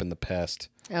big up in The Pest.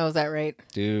 Oh, is that right,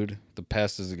 Dude, The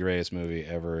Pest is the greatest movie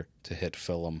ever to hit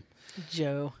film.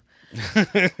 Joe?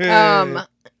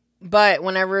 But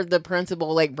whenever the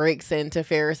principal like breaks into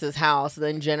Ferris's house,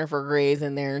 then Jennifer Grey's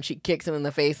in there and she kicks him in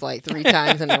the face like 3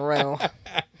 times in a row.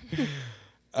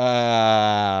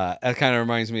 That kind of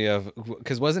reminds me of,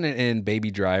 because wasn't it in Baby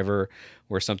Driver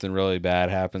where something really bad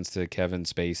happens to Kevin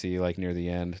Spacey like near the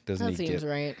end? Doesn't That he seems get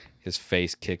right. his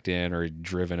face kicked in or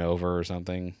driven over or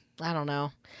something? I don't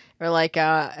know. Or like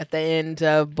at the end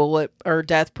of Bullet or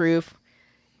Death Proof,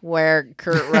 where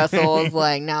Kurt Russell is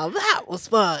like, "Now that was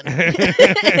fun," and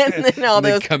then all And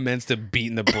they those. commence to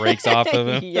beating the brakes off of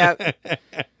him. Yep.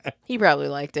 He probably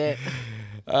liked it.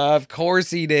 Of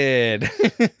course he did.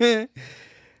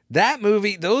 That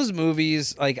movie, those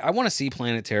movies, like I want to see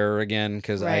Planet Terror again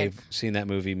because Right. I've seen that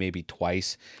movie maybe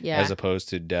twice, Yeah. as opposed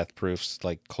to Death Proofs,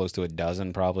 like close to a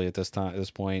dozen probably at this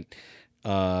point.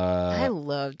 I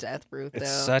love Death Proof though. It's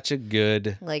such a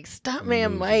good. Like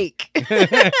Stuntman movie. Mike.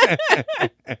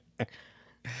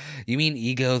 You mean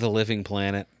Ego, the Living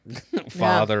Planet,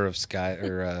 father of Star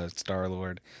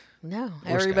Lord? No,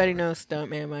 everybody knows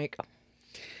Stuntman Mike.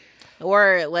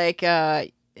 Or like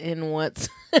in Once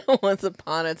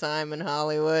Upon a Time in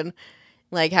Hollywood,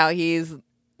 like how he's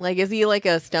like, is he like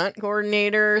a stunt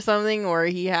coordinator or something, or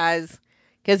he has,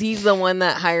 because he's the one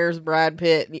that hires Brad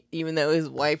Pitt even though his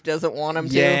wife doesn't want him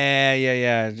to.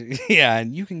 Yeah,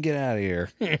 and you can get out of here.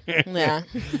 Yeah.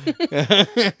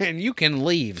 And you can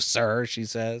leave, sir, she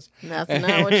says. That's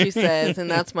not what she says, and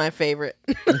that's my favorite.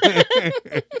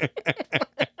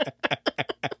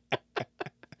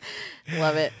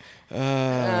 Love it.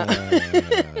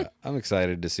 I'm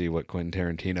excited to see what Quentin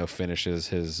Tarantino finishes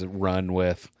his run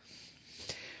with.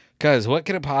 Because what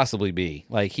could it possibly be?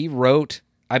 Like, he wrote...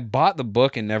 I bought the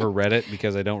book and never read it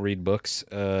because I don't read books.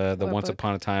 The What Once book?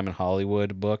 Upon a Time in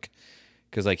Hollywood book.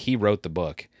 Because, like, he wrote the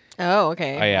book. Oh,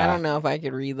 okay. Oh, yeah. I don't know if I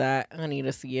could read that. I need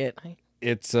to see it.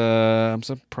 It's I'm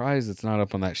surprised it's not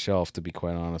up on that shelf, to be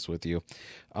quite honest with you.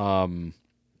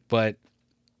 But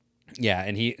yeah,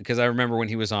 and because I remember when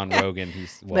he was on Rogan,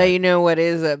 he's But you know what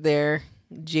is up there?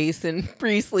 Jason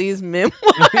Priestley's memoir.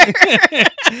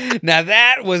 Now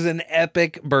that was an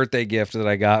epic birthday gift that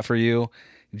I got for you.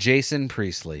 Jason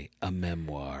Priestley, a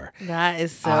memoir. That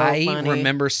is so I funny.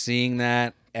 remember seeing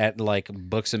that at like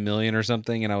Books A Million or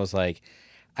something, and I was like,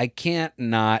 I can't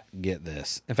not get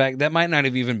this. In fact, that might not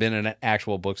have even been in an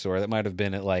actual bookstore. That might have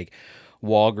been at like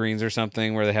Walgreens or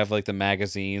something where they have like the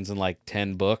magazines and like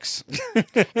 10 books.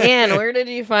 And where did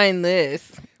you find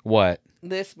this? What?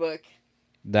 This book.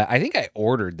 That I think I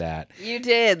ordered that. You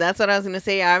did. That's what I was going to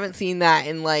say. I haven't seen that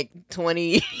in like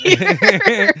 20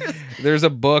 years. There's a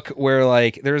book where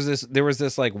like there was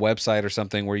this like website or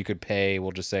something where you could pay,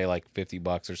 we'll just say like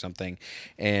 $50 or something,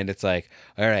 and it's like,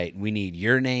 all right, we need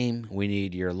your name, we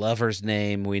need your lover's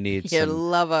name, we need Your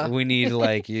lover. we need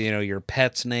like your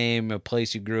pet's name, a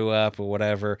place you grew up or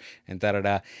whatever, and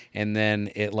and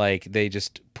then it like they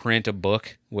just print a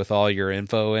book with all your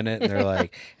info in it, and they're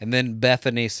like, and then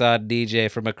Bethany saw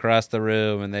DJ from across the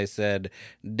room, and they said,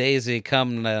 Daisy,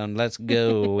 come down, let's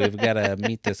go, we've got to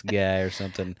meet this guy or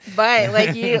something. But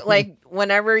like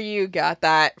whenever you got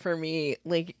that for me,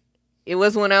 like it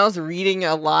was when I was reading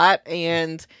a lot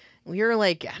and we were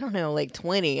like, I don't know, like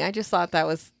 20. I just thought that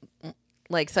was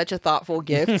like such a thoughtful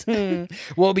gift.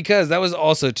 Well, because that was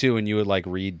also too when you would like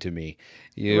read to me.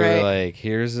 You were Right. like,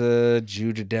 here's a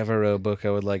Judah Devereaux book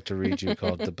I would like to read you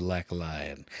called The Black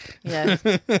Lion. Yeah.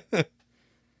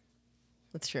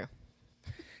 That's true.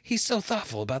 He's so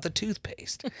thoughtful about the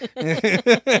toothpaste.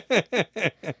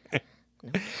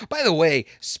 By the way,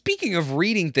 speaking of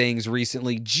reading things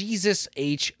recently, Jesus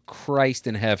H. Christ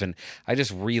in Heaven. I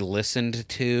just re-listened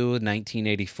to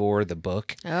 1984, the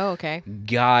book. Oh, okay.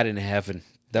 God in Heaven.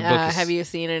 That book is... Have you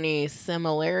seen any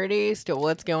similarities to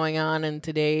what's going on in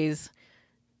today's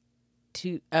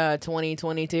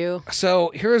 2022?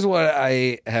 So here's what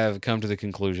I have come to the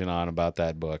conclusion on about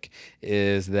that book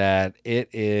is that it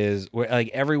is like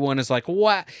everyone is like,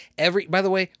 what? By the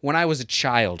way, when I was a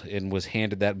child and was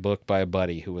handed that book by a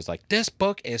buddy who was like, this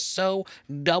book is so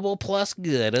double plus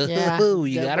good. Yeah,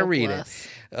 You got to double read plus.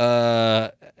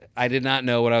 it. I did not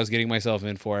know what I was getting myself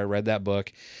in for. I read that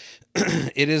book.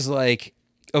 It is like,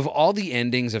 of all the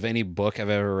endings of any book I've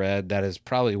ever read, that is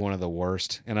probably one of the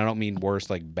worst. And I don't mean worst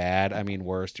like bad. I mean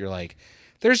worst. You're like,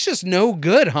 there's just no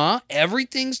good, huh?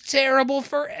 Everything's terrible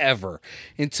forever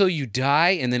until you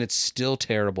die, and then it's still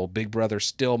terrible. Big Brother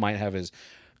still might have his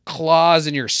claws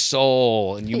in your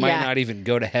soul, and you might Yeah. not even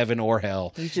go to heaven or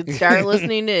hell. You should start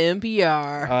listening to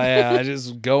NPR. Yeah,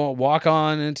 just go walk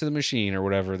on into the machine or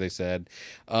whatever they said.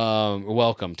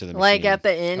 Welcome to the machine. Like at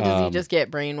the end, does he just get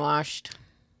brainwashed?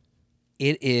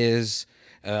 It is.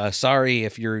 Sorry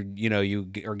if you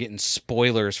are getting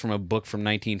spoilers from a book from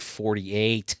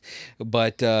 1948,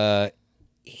 but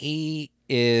he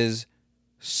is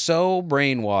so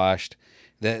brainwashed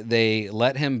that they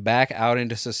let him back out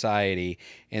into society,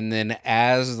 and then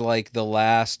as like the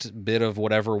last bit of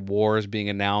whatever war is being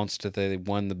announced that they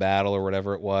won the battle or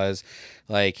whatever it was,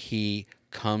 like he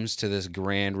comes to this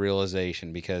grand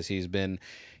realization because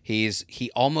he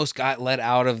almost got let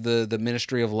out of the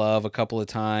ministry of love a couple of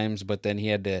times, but then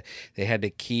they had to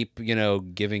keep,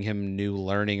 giving him new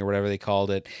learning or whatever they called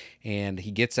it. And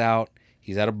he gets out,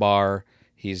 he's at a bar,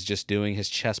 he's just doing his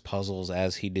chess puzzles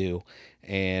as he do.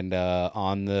 And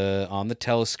on the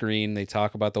telescreen, they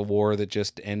talk about the war that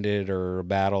just ended or a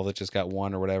battle that just got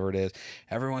won or whatever it is.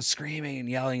 Everyone's screaming and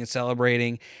yelling and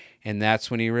celebrating. And that's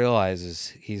when he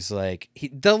realizes, he's like,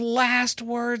 the last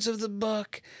words of the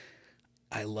book,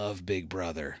 I love Big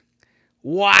Brother.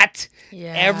 What?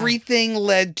 Yeah. Everything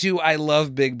led to I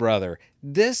love Big Brother.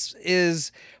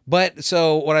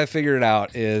 So what I figured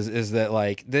out is that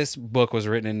like this book was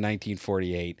written in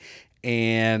 1948,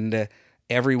 and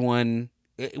everyone,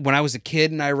 when I was a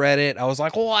kid and I read it, I was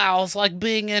like, wow, it's like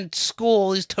being in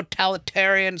school. These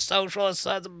totalitarian socialist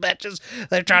sons of bitches,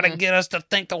 they try to get us to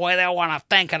think the way they want to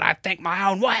think, and I think my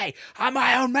own way. I'm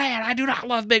my own man. I do not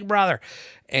love Big Brother.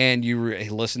 And you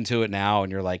listen to it now,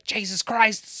 and you're like, Jesus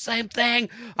Christ, same thing.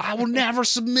 I will never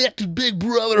submit to Big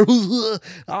Brother.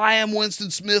 I am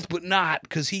Winston Smith, but not,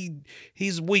 because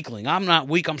he's a weakling. I'm not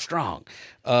weak, I'm strong.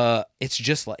 It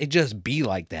just be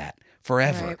like that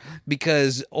forever. Right.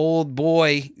 Because old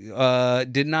boy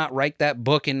did not write that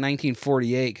book in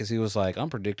 1948 because he was like, I'm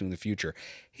predicting the future.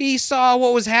 He saw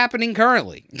what was happening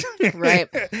currently. Right.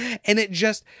 And it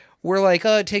just... We're like,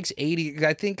 it takes 80.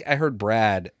 I think I heard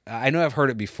Brad. I know I've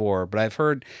heard it before, but I've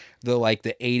heard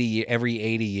every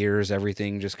 80 years,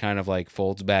 everything just kind of like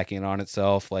folds back in on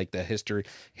itself. Like the history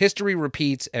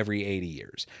repeats every 80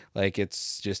 years. Like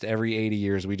it's just every 80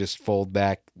 years we just fold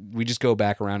back. We just go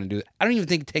back around and do it. I don't even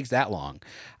think it takes that long.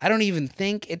 I don't even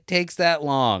think it takes that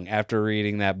long after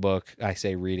reading that book. I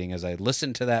say reading as I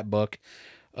listen to that book.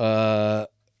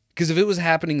 Because if it was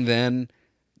happening then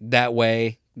that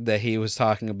way, that he was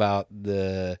talking about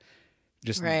the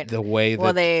way that...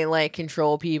 Well, they like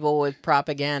control people with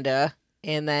propaganda,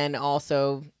 and then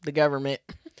also the government.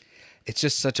 It's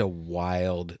just such a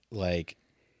wild, like,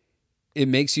 it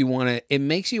makes you want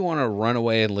to run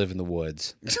away and live in the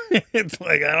woods. It's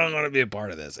like, I don't want to be a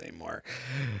part of this anymore.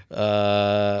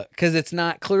 Cause it's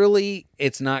not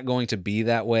going to be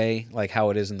that way. Like how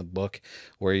it is in the book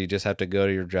where you just have to go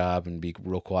to your job and be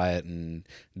real quiet and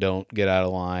don't get out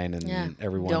of line. And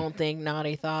everyone don't think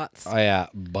naughty thoughts. Oh yeah.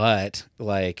 But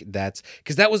like,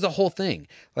 cause that was the whole thing.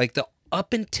 Like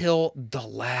up until the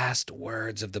last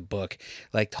words of the book,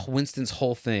 like Winston's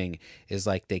whole thing is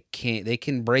like they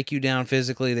can break you down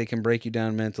physically, they can break you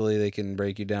down mentally, they can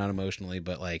break you down emotionally,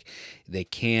 but like they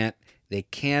cannot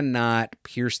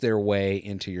pierce their way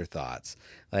into your thoughts.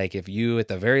 Like if you at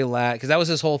the very last, because that was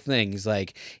his whole thing. He's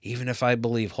like, even if I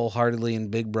believe wholeheartedly in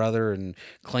Big Brother and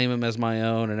claim him as my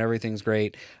own and everything's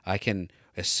great, I can.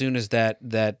 As soon as that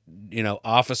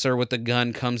officer with the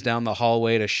gun comes down the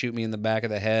hallway to shoot me in the back of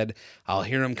the head, I'll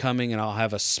hear him coming and I'll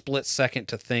have a split second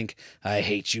to think, I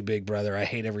hate you, Big Brother. I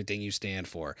hate everything you stand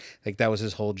for. Like that was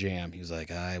his whole jam. He was like,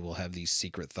 I will have these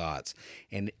secret thoughts.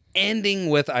 And ending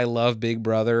with I love Big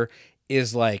Brother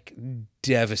is like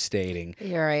devastating.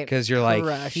 You're right. Because you're like,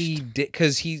 Crushed.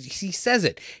 because he says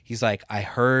it. He's like, I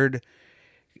heard...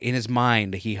 In his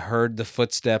mind, he heard the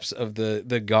footsteps of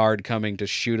the guard coming to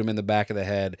shoot him in the back of the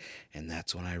head. And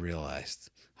that's when I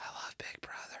realized, I love Big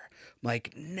Brother. I'm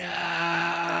like,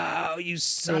 no, you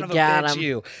son of a bitch,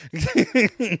 you.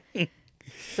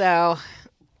 So,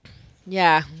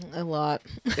 yeah, a lot.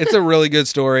 It's a really good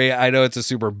story. I know it's a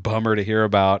super bummer to hear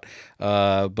about,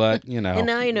 but, you know. And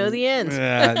now you know the end.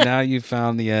 Now you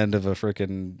found the end of a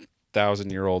freaking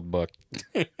 1,000-year-old book.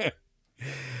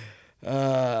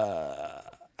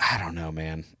 I don't know,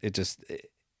 man.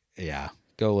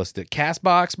 Go list it.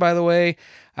 Castbox, by the way,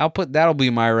 that'll be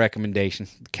my recommendation.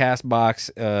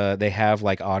 Castbox, they have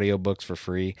like audiobooks for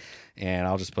free, and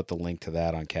I'll just put the link to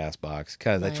that on Castbox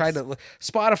because Nice. I tried to.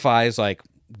 Spotify is like,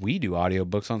 we do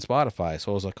audiobooks on Spotify.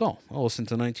 So I was like, I'll listen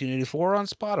to 1984 on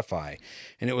Spotify.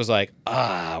 And it was like,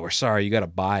 we're sorry, you got to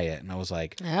buy it. And I was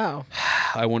like, Oh.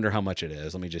 I wonder how much it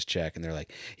is. Let me just check. And they're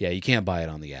like, yeah, you can't buy it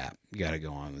on the app. You got to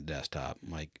go on the desktop. I'm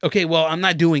like, okay, well, I'm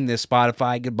not doing this,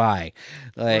 Spotify. Goodbye.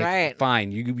 Like, Right.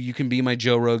 fine. You can be my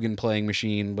Joe Rogan playing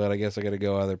machine, but I guess I got to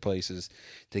go other places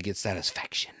to get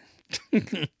satisfaction.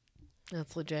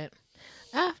 That's legit.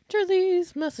 After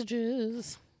these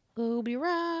messages, we'll be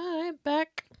right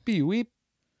back. Beep.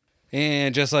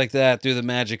 And just like that, through the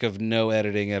magic of no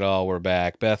editing at all, we're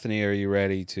back. Bethany, are you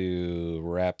ready to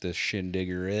wrap this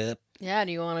shindigger up? Yeah,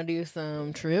 do you want to do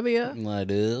some trivia? I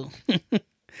do.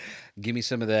 Give me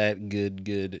some of that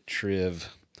good triv.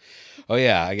 Oh,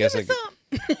 yeah, I guess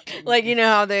Like, you know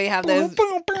how they have those,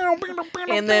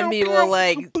 and then people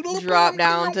like drop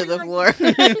down to the floor.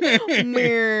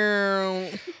 Meow.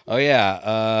 Oh,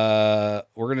 yeah.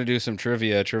 We're going to do some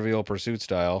trivia, Trivial Pursuit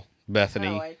style.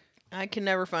 Bethany, Oh, I can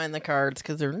never find the cards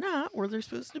because they're not where they're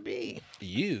supposed to be.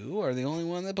 you are the only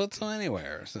one that puts them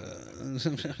anywhere. So.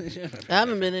 I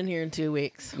haven't been in here in 2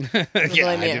 weeks.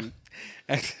 Yeah,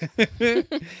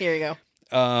 Here you go.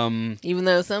 Even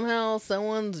though somehow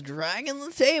someone's dragging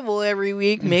the table every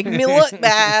week, making me look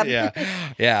bad.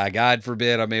 yeah. God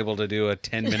forbid I'm able to do a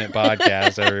 10-minute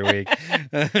podcast every week.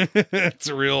 It's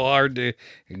real hard to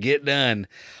get done.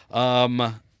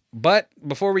 But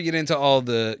before we get into all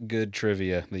the good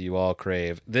trivia that you all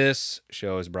crave, this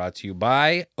show is brought to you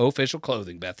by Official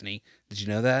Clothing. Bethany, did you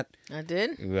know that? I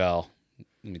did. Well,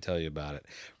 let me tell you about it.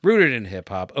 Rooted in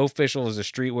hip-hop, Official is a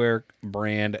streetwear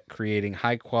brand creating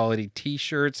high-quality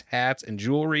t-shirts, hats, and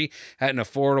jewelry at an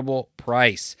affordable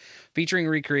price. Featuring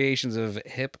recreations of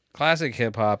classic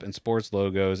hip-hop and sports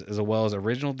logos, as well as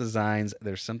original designs,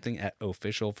 there's something at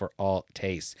Official for all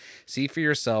tastes. See for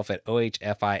yourself at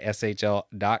ohfishl.com,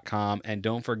 and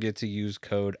don't forget to use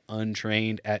code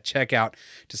UNTRAINED at checkout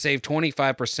to save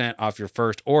 25% off your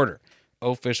first order.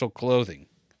 Official Clothing.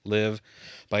 Live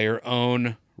by your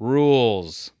own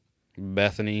rules.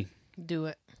 Bethany. Do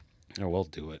it. Oh, we'll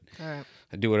do it. All right.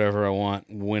 I do whatever I want,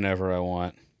 whenever I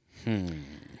want.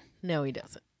 No, he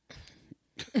doesn't.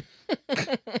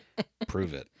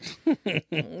 Prove it.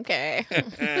 Okay.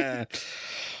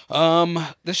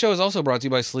 This show is also brought to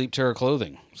you by Sleep Terror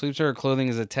Clothing. Sleep Terror Clothing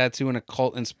is a tattoo and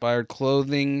occult-inspired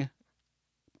clothing.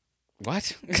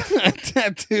 What? A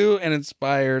tattoo and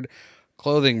inspired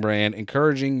clothing brand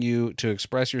encouraging you to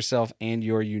express yourself and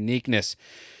your uniqueness.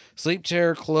 Sleep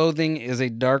Terror Clothing is a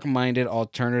dark-minded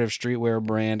alternative streetwear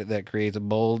brand that creates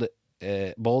bold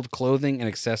clothing and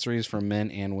accessories for men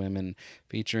and women,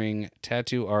 featuring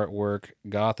tattoo artwork,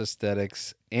 goth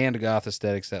aesthetics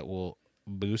that will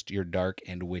boost your dark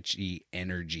and witchy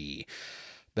energy.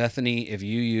 Bethany, if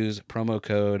you use promo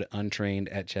code UNTRAINED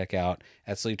at checkout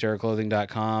at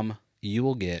sleepterrorclothing.com, you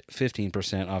will get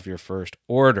 15% off your first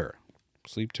order.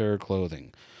 Sleep Terror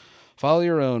Clothing. Follow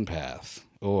your own path.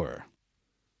 Or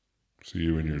See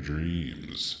you in your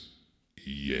dreams.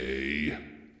 Yay.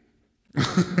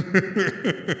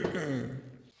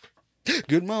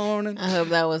 good morning. I hope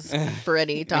that was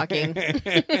Freddie talking.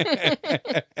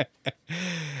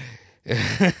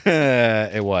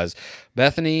 It was.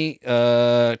 Bethany,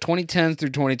 2010 through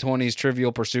 2020's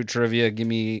Trivial Pursuit Trivia. Give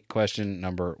me question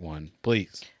number 1,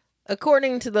 please.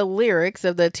 According to the lyrics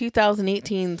of the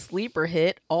 2018 sleeper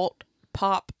hit alt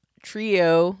pop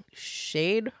trio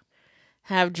Shade,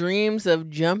 have dreams of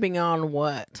jumping on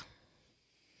what?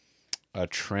 A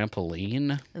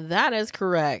trampoline? That is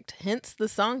correct. Hence the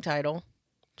song title,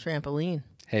 Trampoline.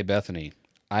 Hey, Bethany,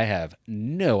 I have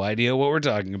no idea what we're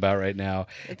talking about right now.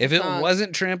 It's If a it song.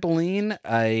 wasn't trampoline,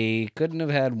 I couldn't have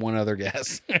had one other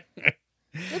guess.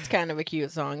 It's kind of a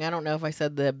cute song. I don't know if I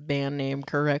said the band name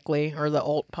correctly or the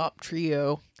alt pop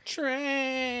trio.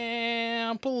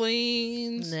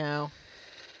 Trampolines. No.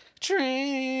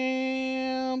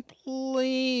 Trampolines.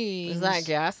 Is that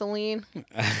gasoline?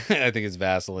 I think it's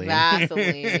Vaseline.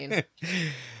 Vaseline.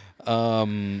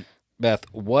 Beth,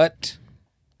 what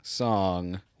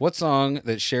song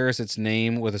that shares its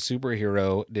name with a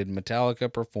superhero did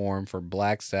Metallica perform for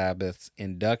Black Sabbath's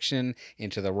induction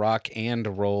into the Rock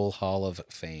and Roll Hall of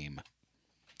Fame?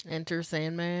 Enter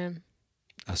Sandman.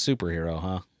 A superhero,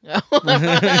 huh?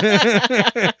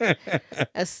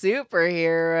 A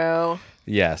superhero.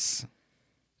 Yes.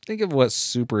 Think of what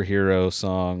superhero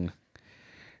song.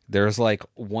 There is like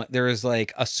a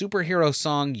superhero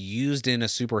song used in a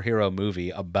superhero movie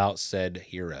about said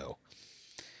hero.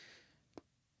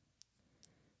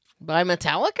 By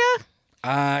Metallica?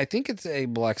 I think it's a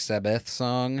Black Sabbath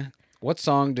song. What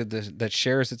song that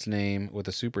shares its name with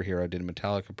a superhero did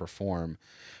Metallica perform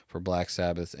for Black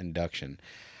Sabbath's induction?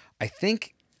 I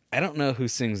don't know who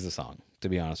sings the song, to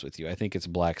be honest with you. I think it's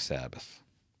Black Sabbath.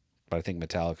 But I think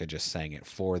Metallica just sang it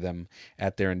for them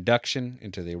at their induction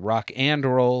into the Rock and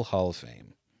Roll Hall of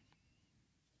Fame.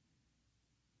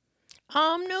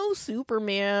 I'm no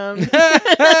Superman.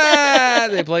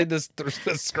 They played the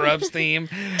Scrubs theme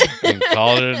and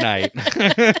called it a night.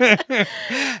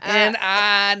 And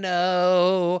I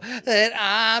know that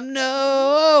I'm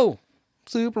no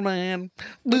Superman.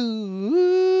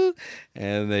 Boo.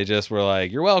 And they just were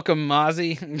like, "You're welcome,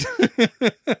 Ozzy."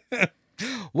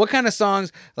 What kind of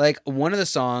songs? Like, one of the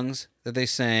songs that they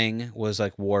sang was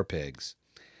like War Pigs.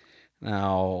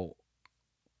 Now,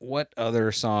 what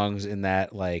other songs in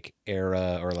that like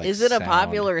era or like Is it a sound?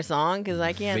 popular song? Because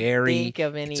I can't think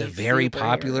of any. It's a very superhero.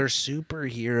 popular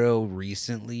superhero.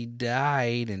 Recently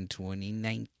died in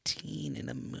 2019 in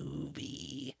a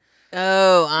movie.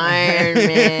 Oh, Iron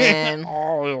Man.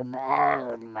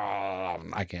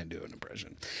 I can't do an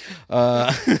impression.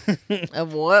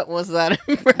 Of what was that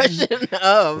impression This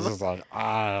of? is like,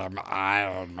 I'm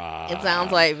Iron Man. It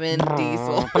sounds like Vin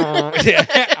Diesel. Yeah,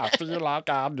 I feel like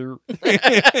I do.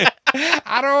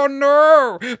 I don't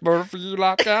know, but I feel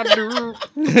like I do.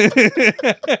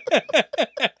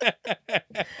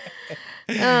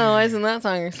 Oh, isn't that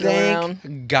song still around?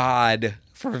 Thank God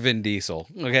for Vin Diesel.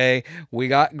 Okay, we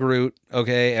got Groot.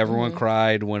 Okay, everyone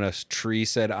cried when a tree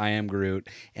said "I am Groot,"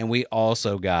 and we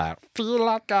also got "Feel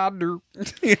Like I Do."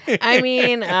 I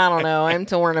mean, I don't know. I'm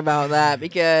torn about that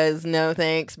because no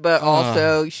thanks, but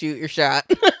also shoot your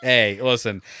shot. Hey,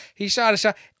 listen, he shot a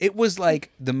shot. It was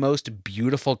like the most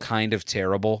beautiful kind of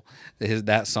terrible.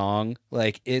 That song,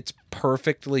 like, it's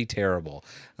perfectly terrible.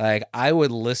 Like, I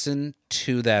would listen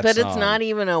to that But song. it's not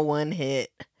even a one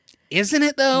hit. Isn't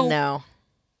it though? No.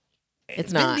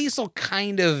 It's Vin not. Diesel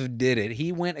kind of did it.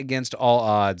 He went against all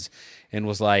odds and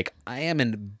was like, I am a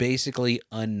basically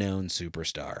unknown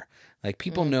superstar. Like,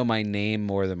 people know my name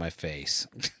more than my face.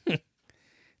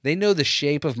 They know the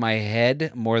shape of my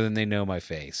head more than they know my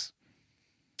face.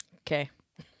 Okay.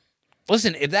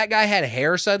 Listen, if that guy had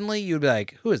hair suddenly, you'd be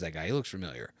like, who is that guy? He looks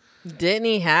familiar. Didn't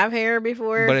he have hair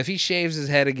before? But if he shaves his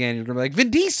head again, you're going to be like, Vin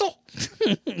Diesel?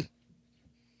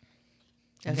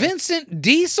 Vincent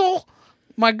Diesel?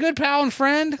 My good pal and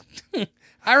friend?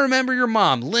 I remember your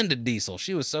mom, Linda Diesel.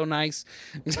 She was so nice.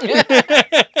 I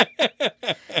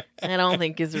don't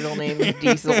think his real name is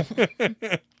Diesel.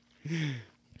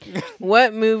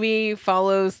 What movie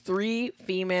follows 3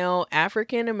 female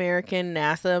African-American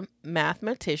NASA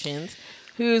mathematicians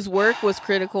whose work was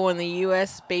critical in the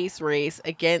U.S. space race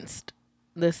against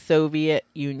the Soviet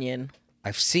Union?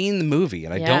 I've seen the movie,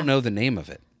 and I Yeah. don't know the name of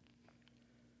it.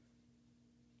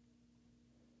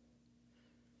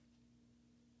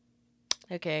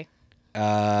 Okay.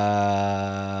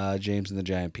 James and the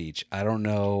Giant Peach. I don't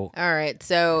know. All right.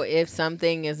 So if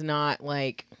something is not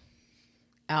like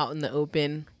out in the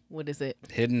open, What is it?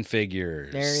 Hidden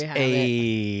Figures. There you have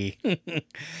it.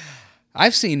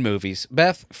 I've seen movies.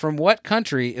 Beth, from what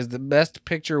country is the best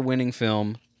picture winning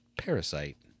film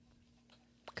Parasite?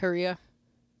 Korea.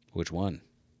 Which one?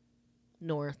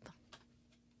 North.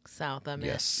 South, I meant.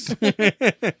 Yes.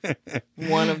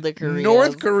 One of the Koreas.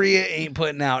 North Korea ain't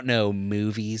putting out no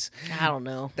movies. I don't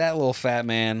know. That little fat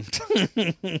man.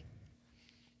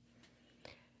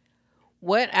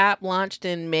 What app launched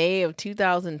in May of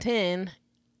 2010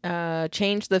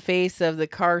 changed the face of the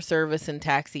car service and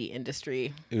taxi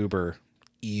industry? Uber.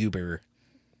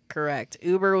 Correct.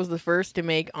 Uber was the first to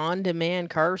make on-demand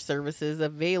car services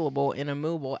available in a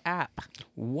mobile app.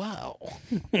 Wow.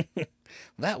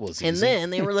 That was easy. And then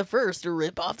they were the first to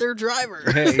rip off their driver.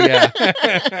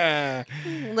 Yeah.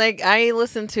 Like, I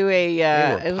listened to They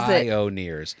it were was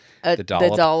pioneers. the The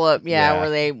Dollop. Dollop, Yeah. where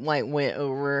they like went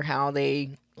over how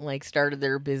they like started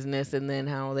their business and then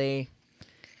how they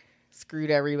screwed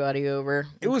everybody over,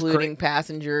 It was including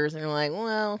passengers. And they're like,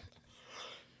 well,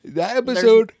 That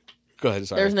episode. Go ahead,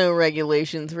 sorry. there's no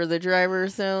regulations for the driver,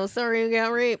 so sorry you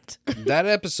got raped. That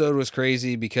episode was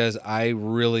crazy because I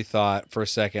really thought for a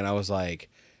second, I was like,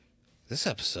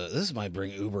 this might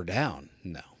bring Uber down.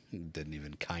 No, it didn't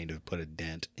even kind of put a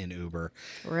dent in Uber.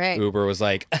 Right. Uber was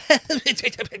like, Well,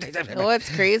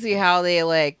 it's crazy how they're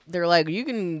like, you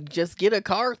can just get a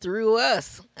car through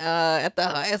us at the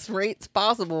highest rates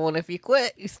possible, and if you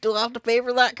quit, you still have to pay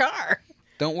for that car.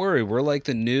 don't worry, we're like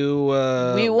the new,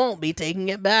 We won't be taking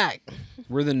it back.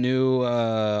 we're the new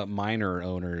minor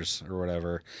owners or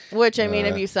whatever. Which, I mean,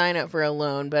 if you sign up for a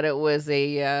loan, but it was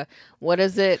a, what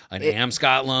is it? An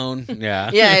Amscot loan. Yeah.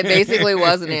 Yeah, it basically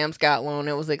was an Amscot loan.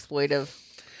 It was exploitive.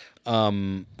 All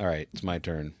right, it's my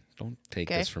turn. Don't take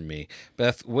Okay. this from me.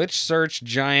 Beth, which search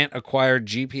giant acquired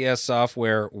GPS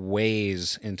software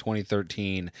Waze in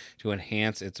 2013 to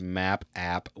enhance its map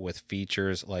app with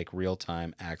features like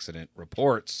real-time accident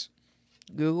reports?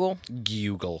 Google.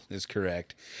 Google is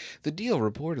correct. The deal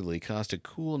reportedly cost a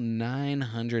cool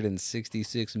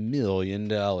 $966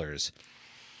 million.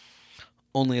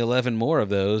 Only 11 more of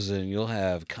those and you'll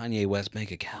have Kanye West bank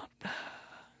account.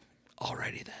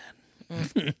 Alrighty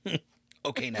then.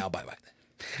 Okay, now bye-bye then.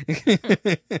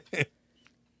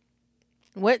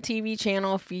 What TV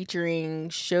channel featuring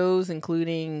shows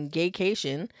including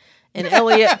Gaycation and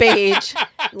Elliot Page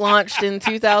launched in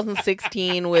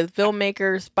 2016 with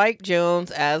filmmaker Spike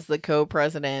Jonze as the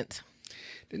co-president?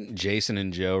 Didn't Jason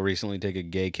and Joe recently take a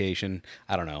gaycation?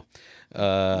 I don't know.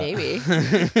 Maybe.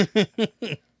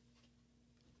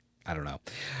 I don't know.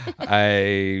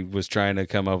 I was trying to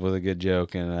come up with a good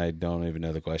joke, and I don't even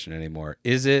know the question anymore.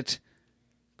 Is it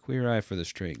Queer Eye for the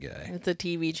Straight Guy? It's a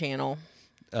TV channel.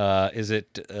 Is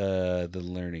it the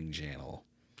Learning Channel?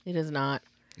 It is not.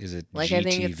 Is it Like, I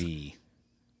think it's- GTV?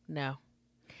 No.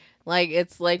 Like,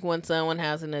 it's like when someone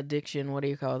has an addiction. What do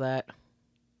you call that?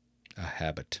 A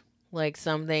habit. Like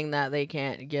something that they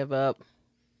can't give up.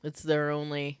 It's their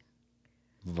only.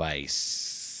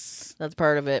 Vice That's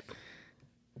part of it.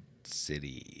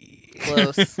 City.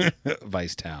 Close.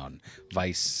 Vice Town.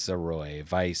 Viceroy.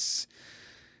 Vice.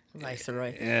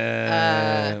 Viceroy.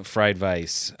 Fried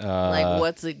Vice. Like,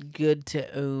 what's it good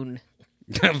to own?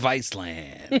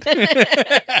 Viceland.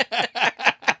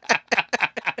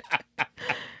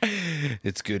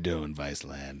 It's good to own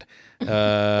Viceland.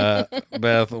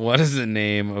 Beth, what is the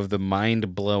name of the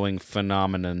mind-blowing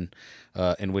phenomenon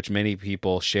in which many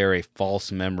people share a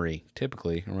false memory,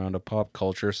 typically around a pop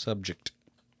culture subject?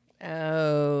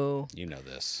 Oh. You know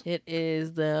this. It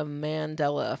is the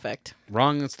Mandela effect.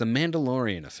 Wrong, it's the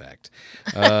Mandalorian effect.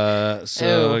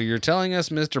 So Oh. you're telling us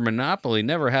Mr. Monopoly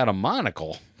never had a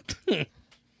monocle.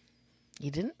 You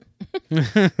didn't?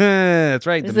 That's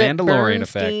right, Is the it Mandalorian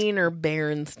effect. Bernstein or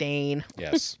Berenstain?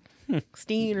 Yes.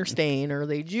 Steen or Stain? Are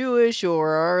they Jewish or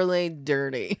are they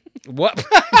dirty? What?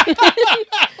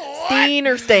 Steen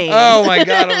or Stain? Oh my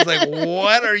god, I was like,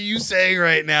 what are you saying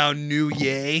right now, New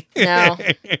Yay? No.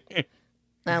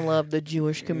 I love the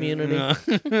Jewish community.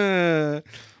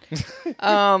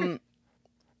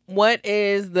 What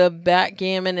is the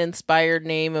backgammon inspired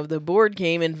name of the board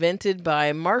game invented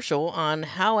by Marshall on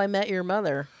How I Met Your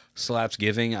Mother? Slaps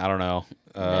Giving, I don't know.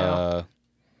 No.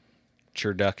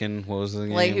 Churduckin, what was the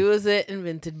game? Like, who is it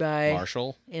invented by?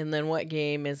 Marshall? And then what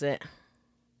game is it?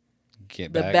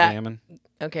 Get The Backgammon?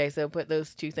 Okay, so put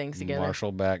those two things together.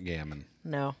 Marshall Backgammon.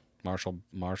 No.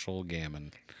 Marshall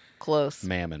Gammon. Close.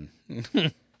 Mammon.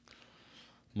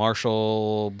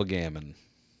 Marshall Bagammon.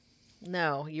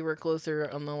 No, you were closer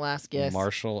on the last guess.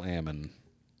 Marshall Ammon.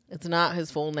 It's not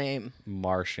his full name.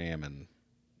 Marshaman.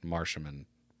 Marsham.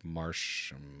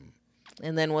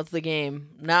 And then what's the game?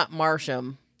 Not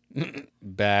Marsham.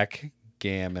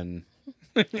 Backgammon.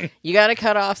 You got to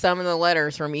cut off some of the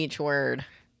letters from each word.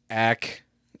 I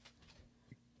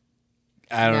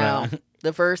don't know.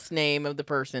 The first name of the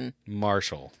person.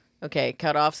 Marshall. Okay,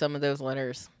 cut off some of those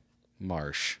letters.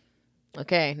 Marsh.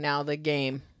 Okay, now the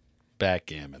game.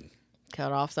 Backgammon.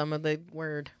 Cut off some of the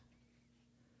word.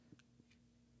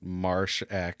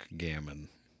 Gammon.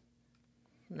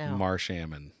 No.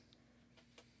 Marshaman.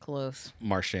 Close.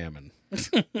 Marshaman.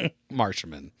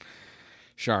 Marshaman.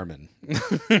 Charmin.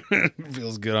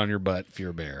 Feels good on your butt if you're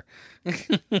a bear.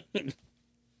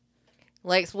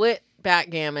 Like split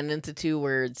backgammon into 2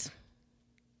 words.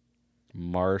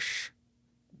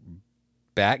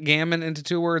 Backgammon into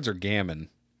 2 words or gammon?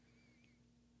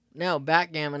 No,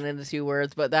 backgammon into 2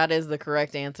 words, but that is the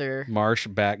correct answer. Marsh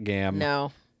backgammon.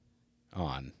 No.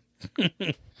 On.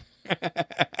 The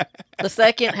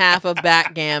second half of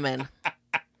backgammon.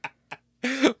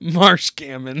 Marsh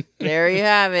gammon. There you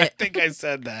have I it. think I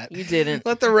said that. You didn't.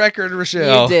 Let the record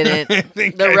show. You didn't. I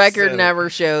think The I record said it. never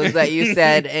shows that you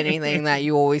said anything that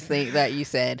you always think that you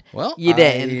said. Well, You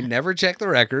didn't. I never check the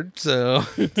record, so.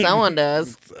 Someone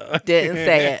does. Didn't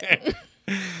say it.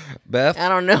 Beth, I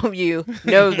don't know if you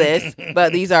know this,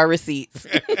 but these are receipts.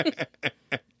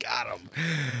 got him.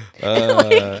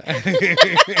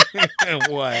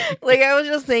 What? Like, I was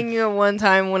just thinking of one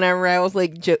time whenever I was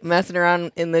like messing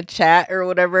around in the chat or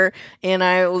whatever, and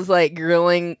I was like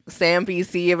grilling Sam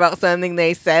PC about something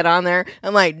they said on there.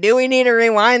 I'm like, do we need to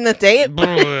rewind the tape?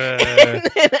 And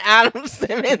then Adam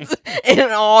Simmons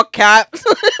in all caps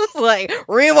was like,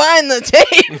 rewind the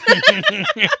tape.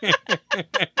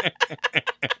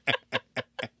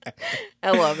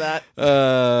 I love that.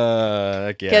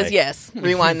 Because, Okay. yes,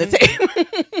 rewind the tape.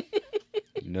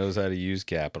 Knows how to use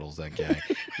capitals, that guy.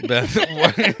 Beth,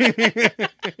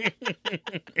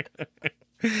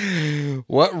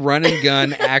 what run and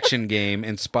gun action game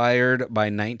inspired by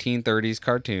 1930s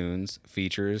cartoons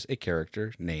features a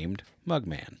character named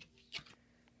Mugman?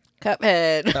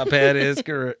 Cuphead. Cuphead is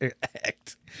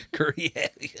correct.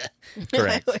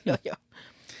 Correct.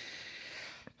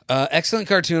 Excellent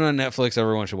cartoon on Netflix.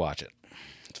 Everyone should watch it.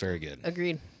 It's very good.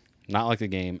 Agreed. Not like the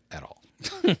game at all.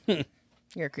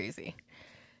 You're crazy.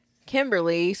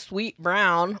 Kimberly Sweet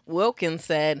Brown Wilkins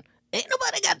said, ain't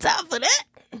nobody got time for that.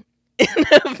 In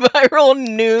a viral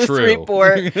news True.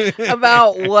 report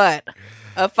about what?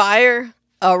 A fire,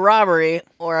 a robbery,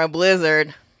 or a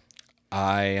blizzard?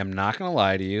 I am not going to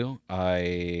lie to you.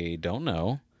 I don't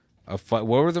know. What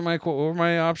were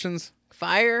my options?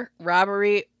 Fire,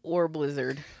 robbery, or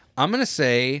blizzard? I'm going to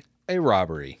say a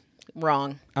robbery.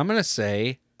 Wrong. I'm going to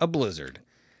say a blizzard.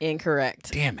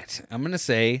 Incorrect. Damn it. I'm going to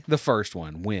say the first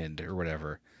one, wind or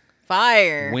whatever.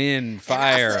 Fire. Wind, And I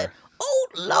fire. said, oh,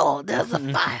 Lord, there's a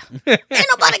fire. Ain't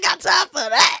nobody got time for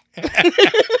that.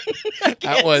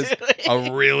 That was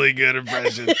a really good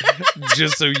impression.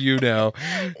 Just so you know.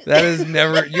 That is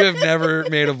never, you have never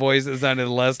made a voice that sounded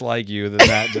less like you than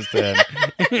that just then.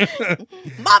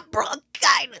 My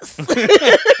bronchitis.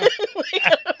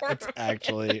 That's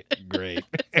actually great.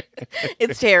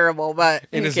 It's terrible, but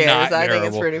It who is cares? not I think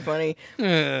it's terrible. pretty funny.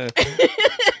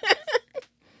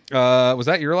 Was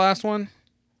that your last one?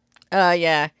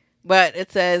 Yeah. But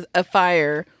it says a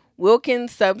fire.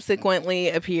 Wilkins subsequently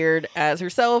appeared as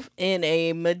herself in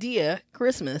a Medea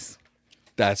Christmas.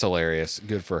 That's hilarious.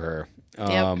 Good for her.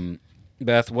 Yep.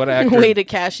 Beth, what actor? Way to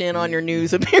cash in on your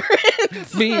news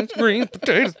appearance. Beans, greens,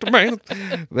 potatoes, tomatoes.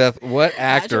 Beth, what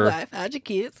How'd your actor wife? How'd your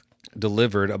kids?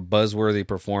 delivered a buzzworthy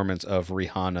performance of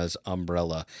Rihanna's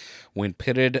Umbrella when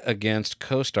pitted against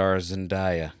co-star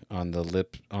Zendaya on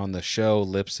the show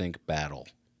Lip Sync Battle?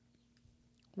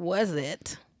 Was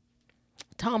it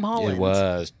Tom Holland? It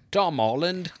was Tom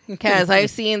Holland. Because I've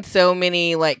seen so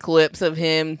many like clips of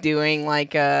him doing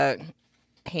like a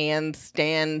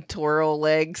handstand twirl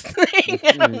legs thing.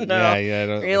 I don't know. Yeah.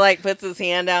 Where he like puts his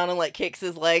hand down and like kicks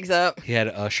his legs up, He had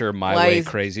Usher My Why Way he's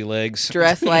Crazy Legs.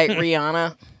 dressed like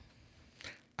Rihanna.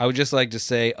 I would just like to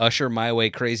say Usher My Way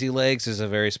Crazy Legs is a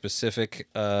very specific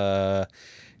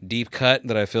deep cut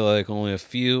that I feel like only a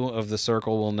few of the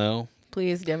circle will know.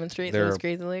 Please demonstrate They're those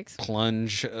crazy legs.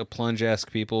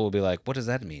 Plunge-esque people will be like, what does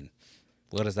that mean?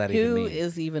 What does that even Who mean?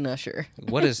 is even Usher?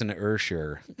 What is an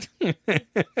Usher?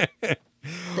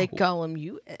 They call him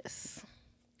US.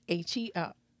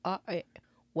 HERRYMONT.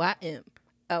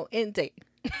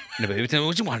 No, baby, tell me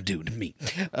what you want to do to me.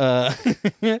 That's All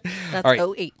right.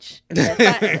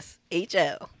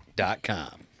 OHFISHL. .com.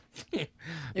 Ooh,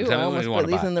 Tell I me what almost you want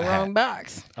put to these in the buy. wrong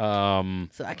box. Um,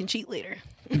 So I can cheat later.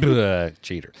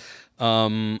 cheater. All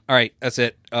right, that's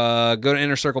it. Go to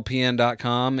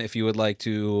innercirclepn.com if you would like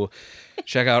to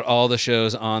Check out all the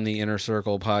shows on the Inner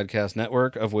Circle Podcast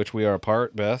Network, of which we are a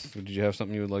part. Beth, did you have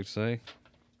something you would like to say?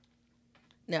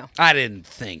 No. I didn't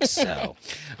think so.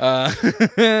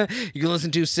 You can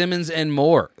listen to Simmons and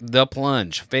More, The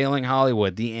Plunge, Failing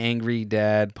Hollywood, The Angry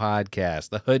Dad Podcast,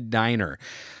 The Hood Diner.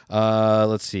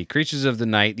 Let's see, Creatures of the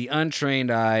Night, The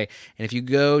Untrained Eye. And if you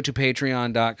go to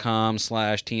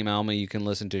patreon.com/Team Alma, you can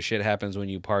listen to Shit Happens When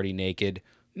You Party Naked.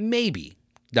 Maybe. ...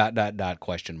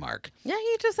 question mark. Yeah,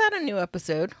 he just had a new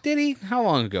episode. Did he? How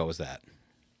long ago was that?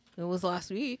 It was last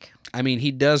week. I mean,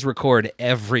 he does record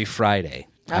every Friday.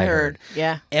 I heard.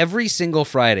 Yeah. Every single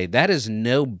Friday. That is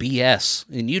no BS,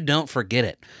 and you don't forget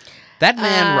it. That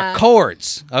man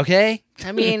records, okay?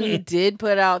 I mean, he did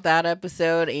put out that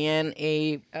episode and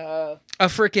a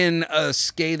freaking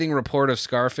scathing report of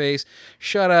Scarface.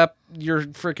 Shut up, you're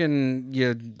freaking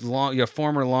you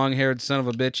former long-haired son of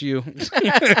a bitch, you.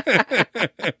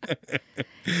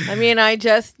 I mean, I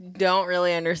just don't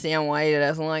really understand why he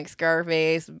doesn't like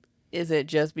Scarface. Is it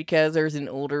just because there's an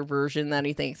older version that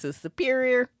he thinks is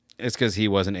superior? It's because he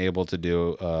wasn't able to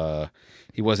do an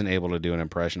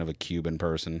impression of a Cuban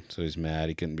person, so he's mad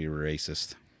he couldn't be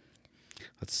racist.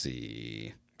 Let's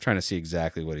see. I'm trying to see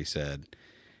exactly what he said.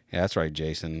 Yeah, that's right,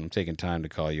 Jason. I'm taking time to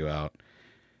call you out.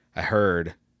 I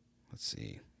heard. Let's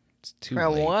see. It's too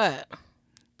Bro, late. what?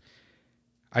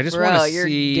 I just want to see. You're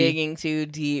digging too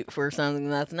deep for something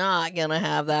that's not gonna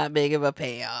have that big of a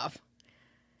payoff.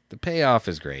 The payoff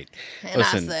is great. And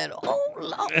Listen, I said, "Oh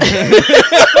Lord."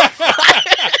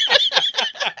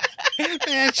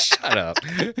 Man, shut up.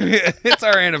 It's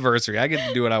our anniversary. I get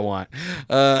to do what I want.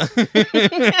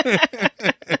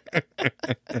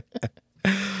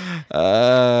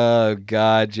 Oh,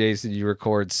 God, Jason, you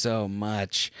record so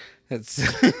much.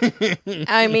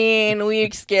 I mean, we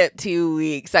skipped 2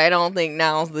 weeks. I don't think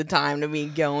now's the time to be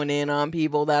going in on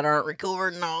people that aren't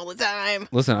recording all the time.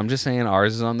 Listen, I'm just saying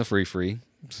ours is on the free,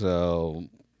 so...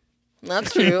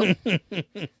 That's true.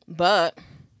 But...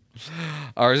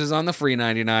 Ours is on the free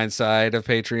 99 side of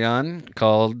Patreon,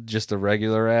 called just a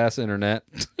regular ass internet.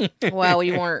 Well,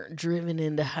 we weren't driven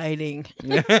into hiding.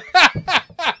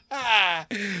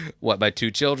 What, by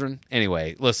 2 children?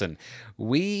 Anyway, listen,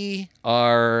 we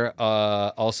are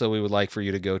also, we would like for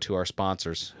you to go to our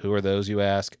sponsors. Who are those, you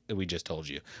ask? We just told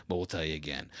you, but we'll tell you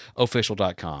again.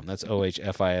 Official.com. That's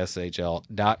OHFISHL.com.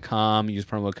 Use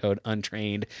promo code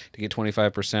Untrained to get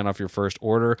 25% off your first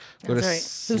order. Go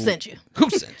That's to right. Who sent you? Who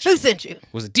sent you? Who sent you?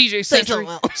 Was it DJ Say Century?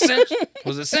 something else.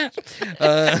 Was it Cent?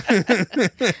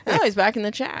 Oh, he's back in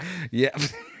the chat. Yeah.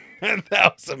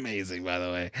 That was amazing, by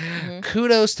the way. Mm-hmm.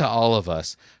 Kudos to all of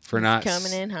us for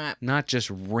coming in hot. Not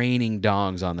just raining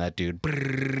dongs on that dude.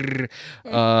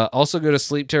 Also go to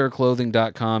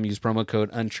sleepterrorclothing.com. Use promo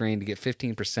code Untrained to get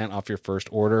 15% off your first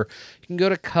order. You can go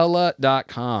to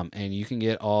Cullah.com and you can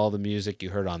get all the music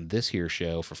you heard on this here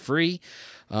show for free.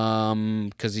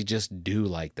 Because he just do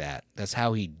like that. That's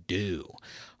how he do.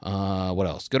 What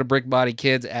else? Go to Brick Body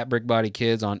Kids at Brick Body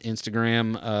Kids on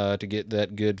Instagram to get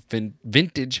that good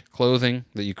vintage clothing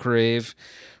that you crave.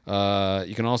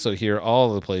 You can also hear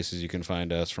all the places you can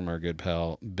find us from our good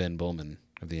pal Ben Bullman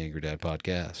of the Angry Dad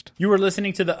Podcast. You are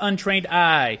listening to The Untrained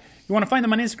Eye. You want to find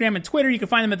them on Instagram and Twitter, you can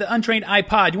find them at The Untrained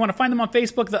iPod. You want to find them on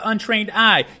Facebook, The Untrained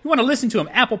Eye. You want to listen to them,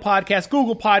 Apple Podcasts,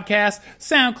 Google Podcasts,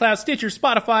 SoundCloud, Stitcher,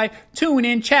 Spotify,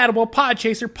 TuneIn, Chattable,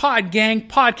 Podchaser, Podgang,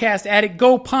 Podcast Addict,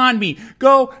 Go Pond Me.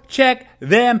 Go check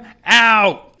them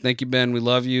out. Thank you, Ben. We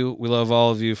love you. We love all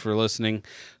of you for listening.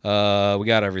 We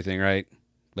got everything, right,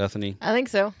 Bethany? I think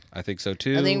so. I think so,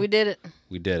 too. I think we did it.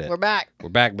 We did it. We're back. We're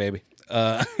back, baby.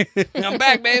 I'm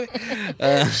back, baby.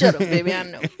 Shut up, baby. I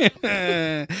know.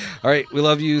 All right. We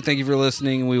love you. Thank you for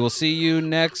listening. We will see you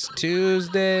next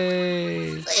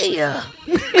Tuesday. See ya.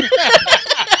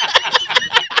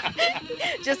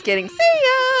 Just kidding. See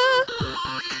ya.